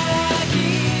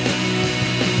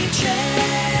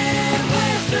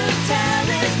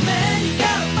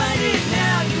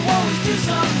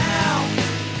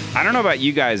 I don't know about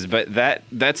you guys, but that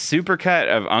supercut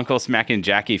of Uncle smacking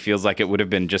Jackie feels like it would have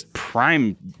been just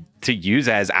prime to use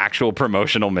as actual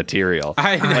promotional material.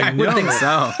 I would think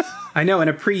so. I know, in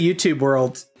a pre-YouTube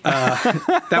world,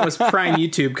 that was prime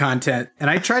YouTube content, and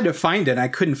I tried to find it. I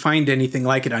couldn't find anything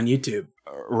like it on YouTube.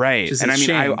 Right, and I mean,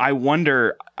 I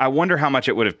wonder how much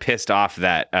it would have pissed off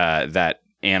that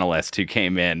analyst who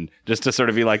came in just to sort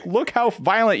of be like, "Look how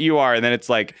violent you are," and then it's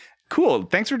like, cool,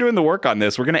 thanks for doing the work on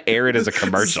this. We're gonna air it as a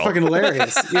commercial. It's fucking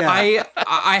hilarious. Yeah.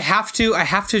 I have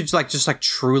to just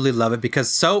truly love it,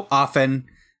 because so often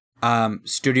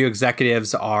studio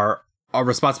executives are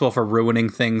responsible for ruining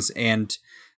things, and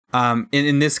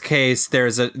in this case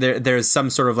there's some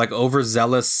sort of like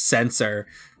overzealous censor,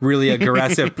 really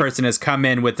aggressive person has come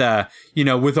in with a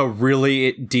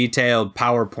really detailed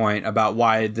PowerPoint about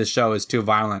why the show is too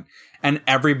violent, and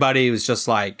everybody was just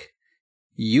like,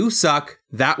 you suck.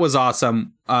 That was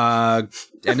awesome. And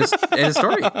a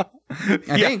story. I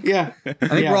think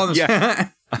we're all. Yeah.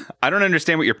 I don't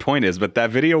understand what your point is, but that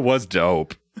video was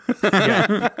dope.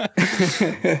 Yeah.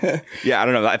 Yeah, I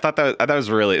don't know. I thought that was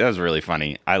really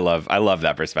funny. I love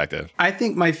that perspective. I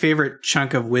think my favorite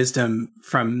chunk of wisdom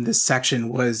from this section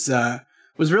was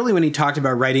really when he talked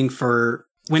about writing for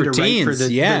teens,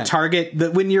 the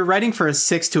target, when you're writing for a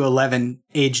 6 to 11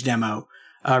 age demo.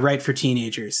 right for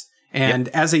teenagers. And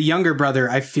as a younger brother,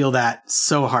 I feel that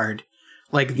so hard.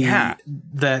 Like that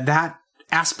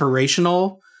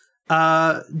aspirational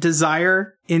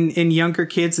desire in younger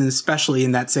kids, and especially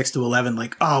in that 6 to 11,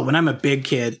 like, oh, when I'm a big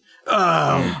kid,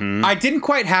 I didn't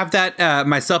quite have that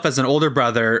myself as an older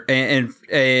brother, and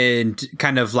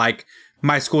kind of like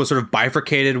my school was sort of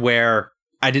bifurcated where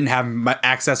I didn't have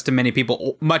access to many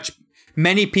people much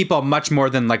more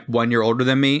than like 1 year older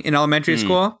than me in elementary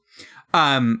school.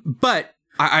 But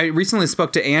I recently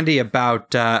spoke to Andy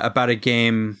about a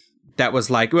game that was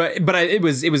like, but it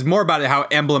was more about how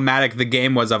emblematic the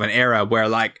game was of an era where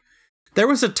like there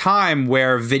was a time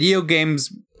where video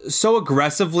games so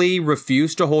aggressively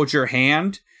refused to hold your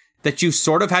hand that you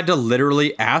sort of had to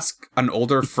literally ask an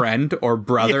older friend or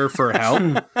brother for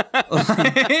help.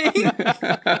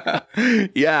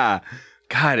 Yeah.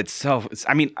 God,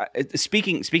 I mean,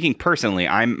 speaking personally,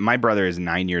 my brother is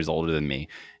 9 years older than me.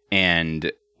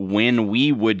 And when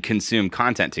we would consume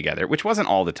content together, which wasn't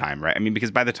all the time, right? I mean, because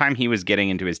by the time he was getting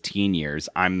into his teen years,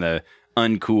 I'm the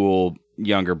uncool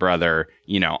younger brother.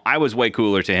 You know, I was way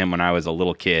cooler to him when I was a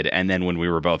little kid, and then when we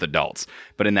were both adults.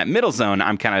 But in that middle zone,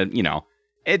 I'm kind of, you know,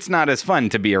 it's not as fun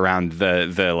to be around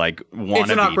the like wannabe. It's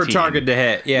an awkward target to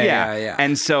hit. Yeah.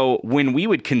 And so when we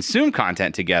would consume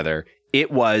content together,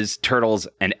 it was Turtles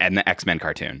and the X-Men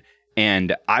cartoon.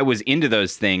 And I was into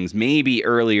those things maybe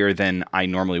earlier than I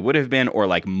normally would have been, or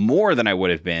like more than I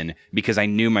would have been, because I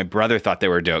knew my brother thought they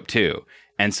were dope too.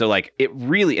 And so like it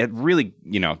really,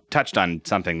 you know, touched on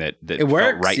something that it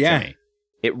felt right to me.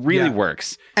 It really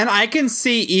works. And I can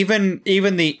see even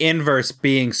the inverse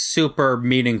being super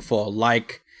meaningful.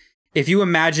 Like if you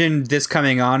imagine this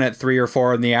coming on at 3 or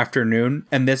 4 in the afternoon,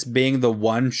 and this being the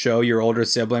one show your older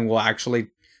sibling will actually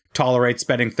tolerate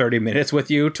spending 30 minutes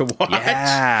with you to watch.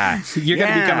 Yeah. You're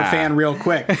going to become a fan real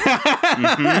quick.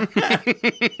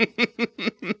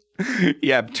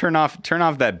 Yeah, turn off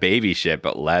that baby shit,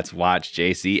 but let's watch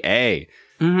JCA.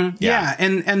 Yeah,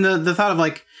 and the thought of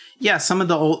like, some of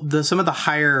the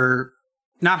higher,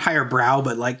 not higher brow,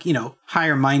 but like, you know,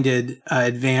 higher minded,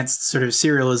 advanced sort of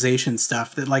serialization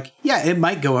stuff that like, it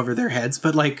might go over their heads,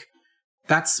 but like,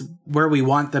 that's where we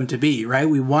want them to be, right?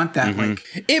 We want that, like...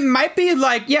 It might be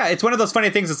like, it's one of those funny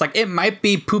things. It's like, it might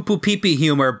be poo-poo pee-pee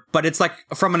humor, but it's like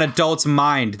from an adult's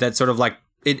mind that sort of like,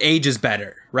 it ages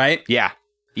better, right? Yeah.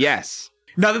 Yes.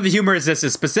 Not that the humor is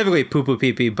specifically poo-poo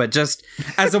pee-pee, but just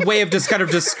as a way of just kind of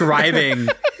describing...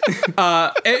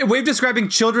 a way of describing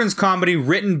children's comedy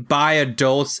written by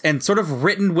adults and sort of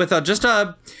written with just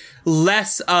a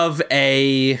less of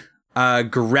a...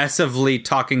 aggressively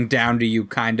talking down to you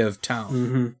kind of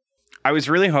tone. I was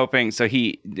really hoping. So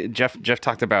Jeff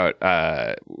talked about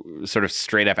sort of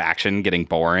straight up action getting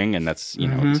boring, and that's so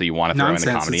you want to throw in the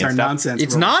comedy and stuff. Nonsense.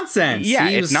 It's nonsense. Yeah,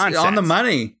 it's nonsense on the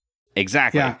money.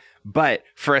 Exactly. Yeah. But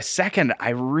for a second,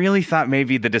 I really thought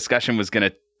maybe the discussion was going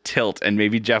to tilt, and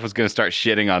maybe Jeff was going to start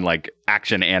shitting on like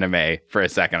action anime for a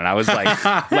second, and I was like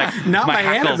not my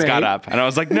hackles anime. got up, and I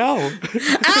was like, no,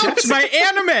 ouch, my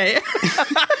anime.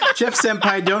 Jeff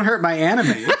Senpai, don't hurt my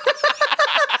anime.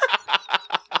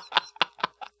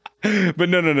 But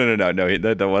no,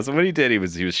 that wasn't what he did. He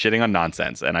was shitting on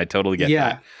nonsense, and I totally get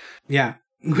that. Yeah,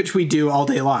 which we do all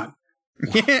day long.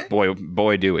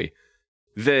 boy, do we.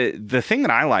 The thing that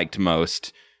I liked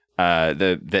most,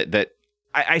 that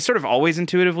I sort of always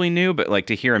intuitively knew, but like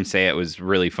to hear him say it was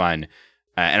really fun.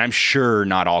 And I'm sure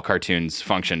not all cartoons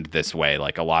functioned this way.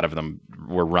 Like a lot of them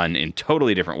were run in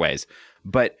totally different ways.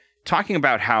 But talking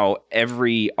about how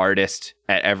every artist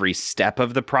at every step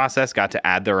of the process got to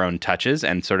add their own touches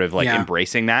and sort of like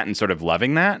embracing that and sort of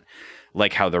loving that.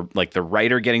 Like how the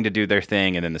writer getting to do their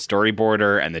thing, and then the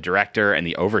storyboarder and the director and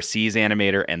the overseas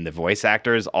animator and the voice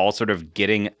actors all sort of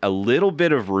getting a little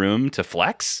bit of room to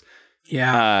flex.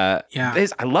 I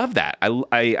love that.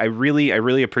 I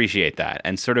really appreciate that,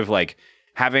 and sort of like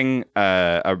having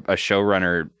a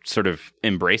showrunner sort of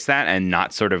embrace that and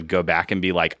not sort of go back and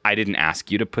be like, I didn't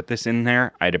ask you to put this in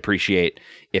there. I'd appreciate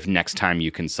if next time you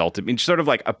consulted me. Sort of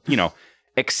like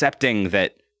accepting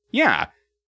that. Yeah,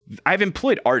 I've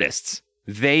employed artists.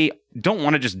 They don't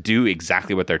want to just do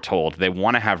exactly what they're told. They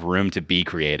want to have room to be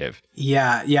creative.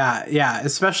 Yeah.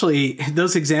 Especially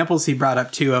those examples he brought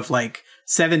up too of like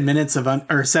 7 minutes of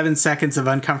 7 seconds of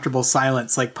uncomfortable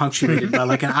silence, like punctuated by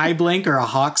like an eye blink or a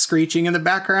hawk screeching in the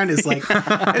background is like,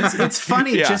 it's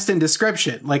funny just in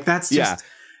description. Like that's just,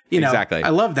 exactly. I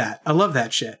love that. I love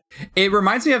that shit. It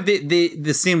reminds me of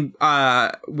the scene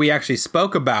we actually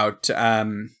spoke about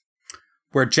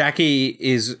where Jackie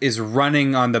is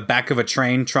running on the back of a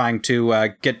train trying to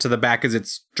get to the back as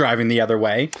it's driving the other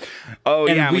way. Oh,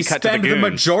 And yeah, we we cut to the spend the goons.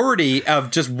 majority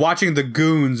of just watching the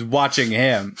goons watching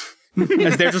him.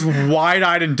 As they're just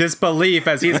wide-eyed in disbelief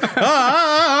as he's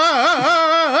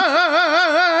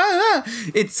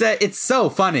it's so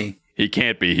funny. He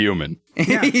can't be human.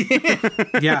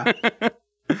 Yeah.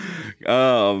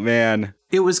 Oh, man.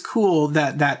 It was cool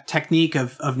that technique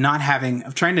of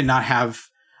trying to not have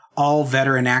all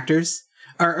veteran actors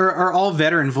or all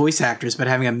veteran voice actors, but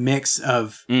having a mix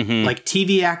of like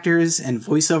TV actors and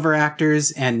voiceover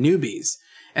actors and newbies,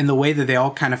 and the way that they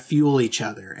all kind of fuel each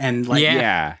other. And like,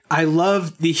 Yeah. I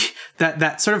love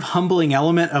that sort of humbling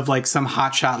element of like some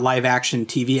hotshot live action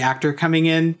TV actor coming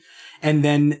in and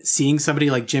then seeing somebody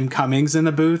like Jim Cummings in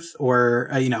the booth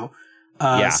or,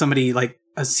 somebody like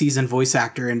a seasoned voice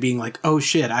actor and being like, oh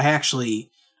shit, I actually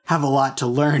have a lot to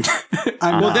learn.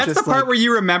 Well, that's the part where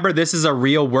you remember this is a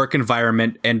real work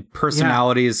environment and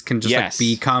personalities can just like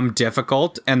become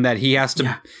difficult, and that he has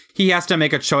to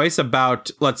make a choice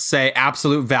about, let's say,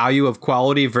 absolute value of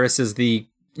quality versus the,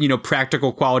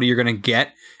 practical quality you're going to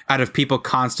get out of people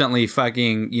constantly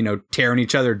fucking, tearing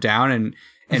each other down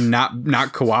and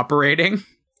not cooperating.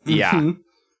 Yeah.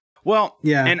 Well,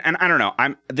 yeah, and I don't know.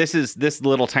 This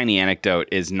little tiny anecdote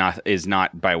is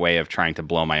not by way of trying to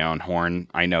blow my own horn.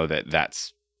 I know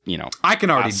that's I can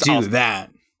already do that.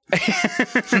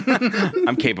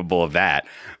 I'm capable of that.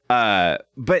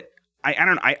 But I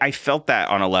don't know. I felt that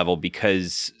on a level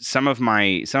because some of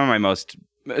my most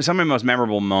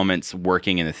memorable moments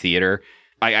working in the theater.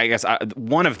 I guess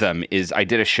one of them is I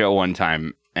did a show one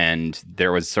time and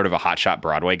there was sort of a hotshot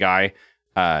Broadway guy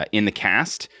in the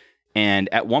cast.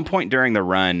 And at one point during the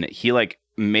run, he like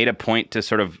made a point to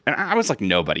sort of, and I was like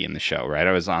nobody in the show, right?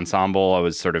 I was ensemble. I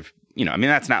was sort of,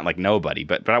 that's not like nobody,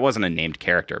 but I wasn't a named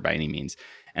character by any means.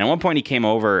 And at one point he came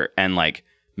over and like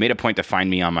made a point to find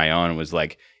me on my own and was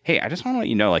like, hey, I just want to let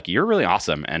you know, like, you're really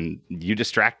awesome. And you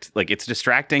it's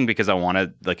distracting because I want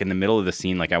to, like, in the middle of the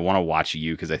scene, like, I want to watch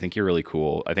you because I think you're really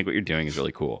cool. I think what you're doing is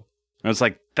really cool. And I was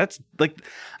like, that's like,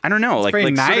 I don't know. It's very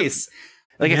nice. Sort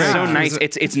of, like, it's so nice.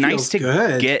 It's nice to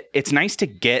good. it's nice to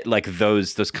get like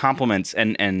those compliments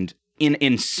and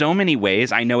in so many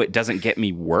ways, I know it doesn't get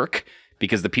me work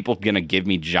because the people going to give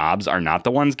me jobs are not the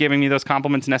ones giving me those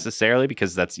compliments necessarily,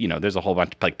 because that's, there's a whole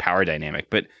bunch of like power dynamic,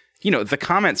 but the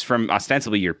comments from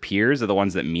ostensibly your peers are the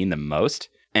ones that mean the most.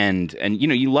 And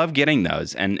you love getting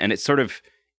those. And it's sort of,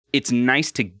 it's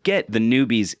nice to get the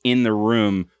newbies in the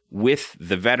room with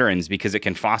the veterans because it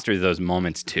can foster those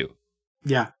moments too.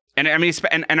 Yeah. And I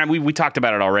mean, we talked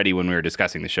about it already when we were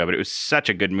discussing the show, but it was such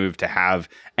a good move to have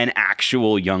an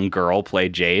actual young girl play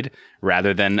Jade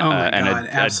rather than an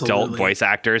adult voice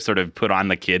actor sort of put on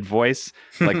the kid voice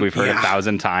like we've heard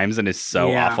 1,000 times and is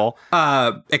so awful.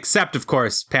 Except, of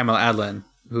course, Pamela Adlon,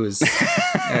 who is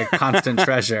a constant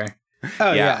treasure.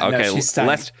 Oh yeah. Okay. No, she's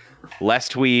stunning.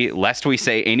 Lest we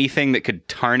say anything that could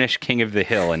tarnish King of the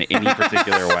Hill in any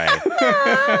particular way,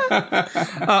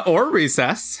 or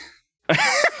Recess.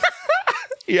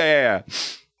 Yeah.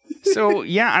 So,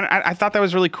 yeah, I thought that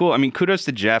was really cool. I mean, kudos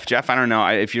to Jeff. Jeff, I don't know.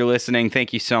 If you're listening,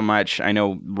 thank you so much. I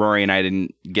know Rory and I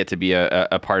didn't get to be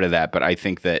a part of that, but I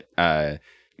think that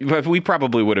we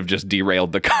probably would have just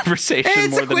derailed the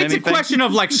conversation more than anything. It's a question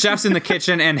of like chefs in the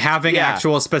kitchen and having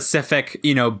actual specific,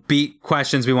 beat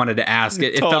questions we wanted to ask.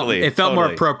 It felt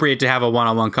more appropriate to have a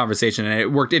one-on-one conversation, and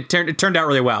it worked. It turned out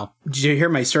really well. Did you hear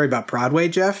my story about Broadway,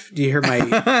 Jeff? Do you hear you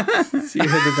heard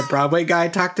that the Broadway guy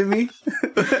talked to me?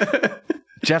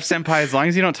 Jeff Senpai, as long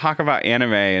as you don't talk about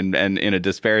anime and in a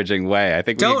disparaging way, I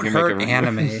think don't we can hurt make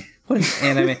anime. What is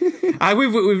anime?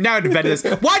 We've now debated this.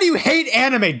 Why do you hate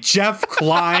anime, Jeff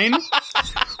Klein?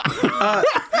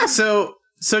 So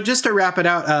just to wrap it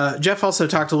out, Jeff also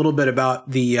talked a little bit about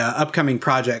the upcoming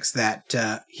projects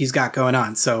that he's got going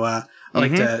on. So I'd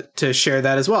like to share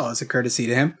that as well as a courtesy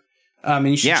to him. And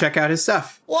you should check out his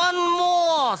stuff. One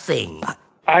more thing.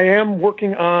 I am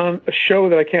working on a show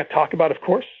that I can't talk about, of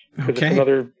course, because it's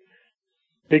another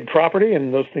big property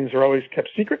and those things are always kept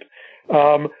secret.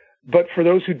 But for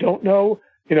those who don't know,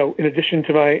 in addition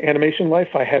to my animation life,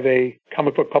 I have a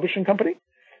comic book publishing company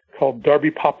called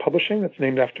Darby Pop Publishing that's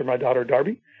named after my daughter,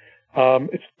 Darby.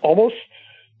 It's almost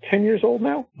 10 years old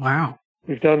now. Wow.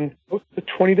 We've done close to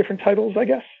 20 different titles, I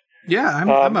guess. Yeah,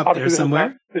 I'm up there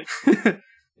somewhere.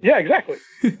 Yeah, exactly.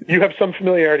 You have some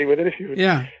familiarity with it if you would.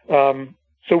 Yeah.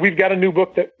 So we've got a new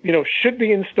book that, should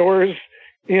be in stores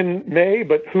in May,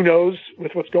 but who knows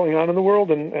with what's going on in the world.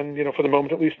 And for the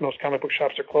moment, at least, most comic book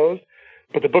shops are closed.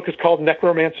 But the book is called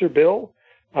Necromancer Bill.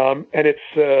 And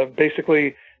it's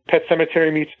basically Pet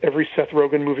Sematary meets every Seth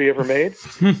Rogen movie ever made.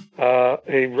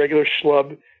 A regular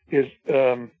schlub is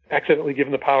accidentally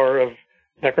given the power of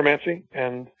necromancy,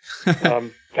 and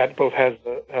that both has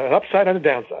an upside and a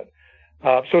downside.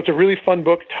 So it's a really fun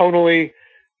book. Tonally,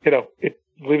 it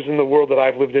lives in the world that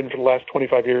I've lived in for the last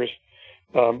 25 years,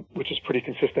 which is pretty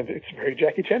consistent. It's very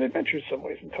Jackie Chan Adventures in some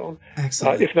ways in tone,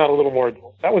 if not a little more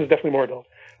adult. That one's definitely more adult.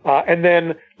 And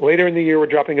then later in the year, we're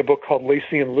dropping a book called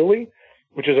Lacey and Lily,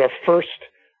 which is our first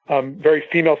very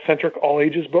female-centric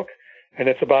all-ages book. And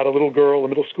it's about a little girl, a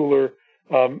middle schooler,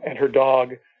 and her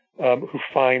dog who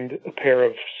find a pair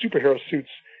of superhero suits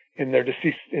in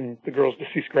the girl's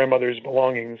deceased grandmother's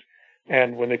belongings.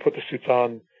 And when they put the suits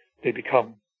on, they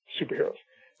become superheroes.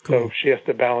 Cool. So she has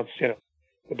to balance,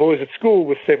 the bullies at school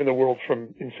with saving the world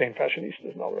from insane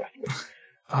fashionistas and all the rest of it.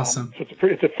 Awesome. So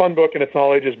it's a fun book, and it's an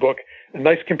all-ages book. A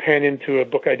nice companion to a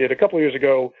book I did a couple of years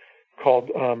ago called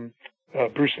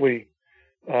Bruce Lee.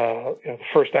 The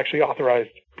first actually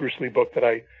authorized Bruce Lee book that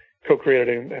I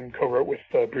co-created and co-wrote with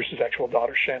Bruce's actual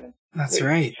daughter, Shannon. That's Lee.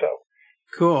 right. So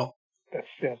cool. That's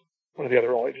one of the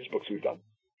other all-ages books we've done.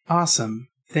 Awesome.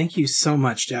 Thank you so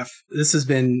much, Jeff. This has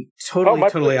been totally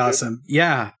pleasure, awesome. Dude.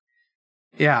 Yeah.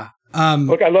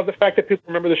 Look, I love the fact that people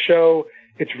remember the show.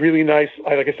 It's really nice.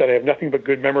 Like I said, I have nothing but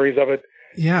good memories of it.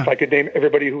 Yeah. If I could name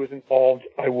everybody who was involved,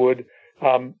 I would.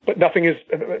 But nothing is.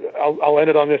 I'll end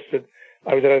it on this. That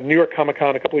I was at a New York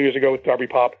Comic-Con a couple of years ago with Darby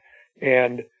Pop,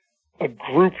 and a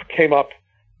group came up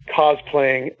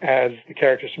cosplaying as the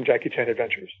characters from Jackie Chan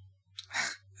Adventures.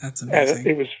 That's amazing. And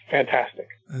it was fantastic.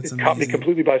 That's it caught me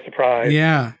completely by surprise.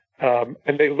 Yeah.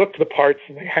 And they looked the parts,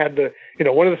 and they had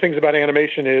one of the things about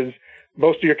animation is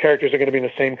most of your characters are going to be in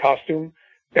the same costume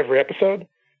every episode,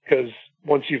 because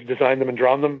once you've designed them and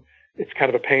drawn them, it's kind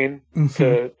of a pain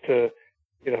to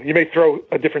you may throw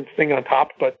a different thing on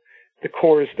top, but the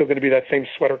core is still going to be that same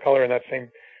sweater color and that same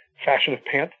fashion of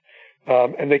pant.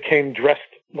 And they came dressed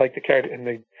like the character, and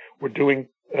they were doing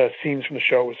scenes from the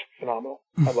show. It was phenomenal.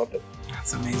 I loved it.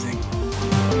 That's amazing.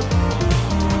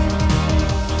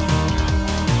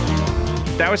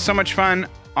 That was so much fun.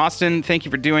 Austin, thank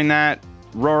you for doing that.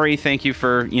 Rory, thank you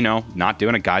for, not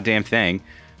doing a goddamn thing.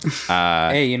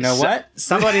 Hey, you know what?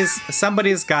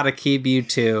 Somebody's got to keep you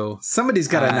too. Somebody's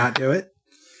got to not do it.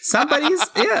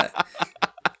 Yeah.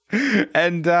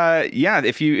 And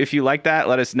if you like that,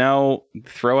 let us know.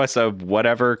 Throw us a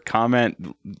whatever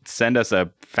comment. Send us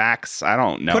a fax. I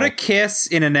don't know. Put a kiss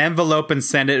in an envelope and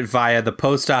send it via the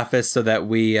post office so that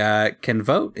we can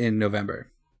vote in November.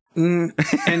 And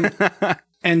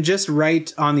just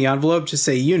write on the envelope, just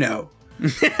say,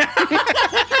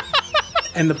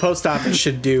 and the post office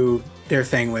should do their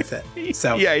thing with it.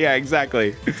 So yeah,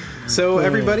 exactly. So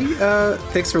everybody,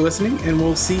 thanks for listening, and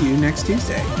we'll see you next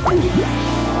Tuesday.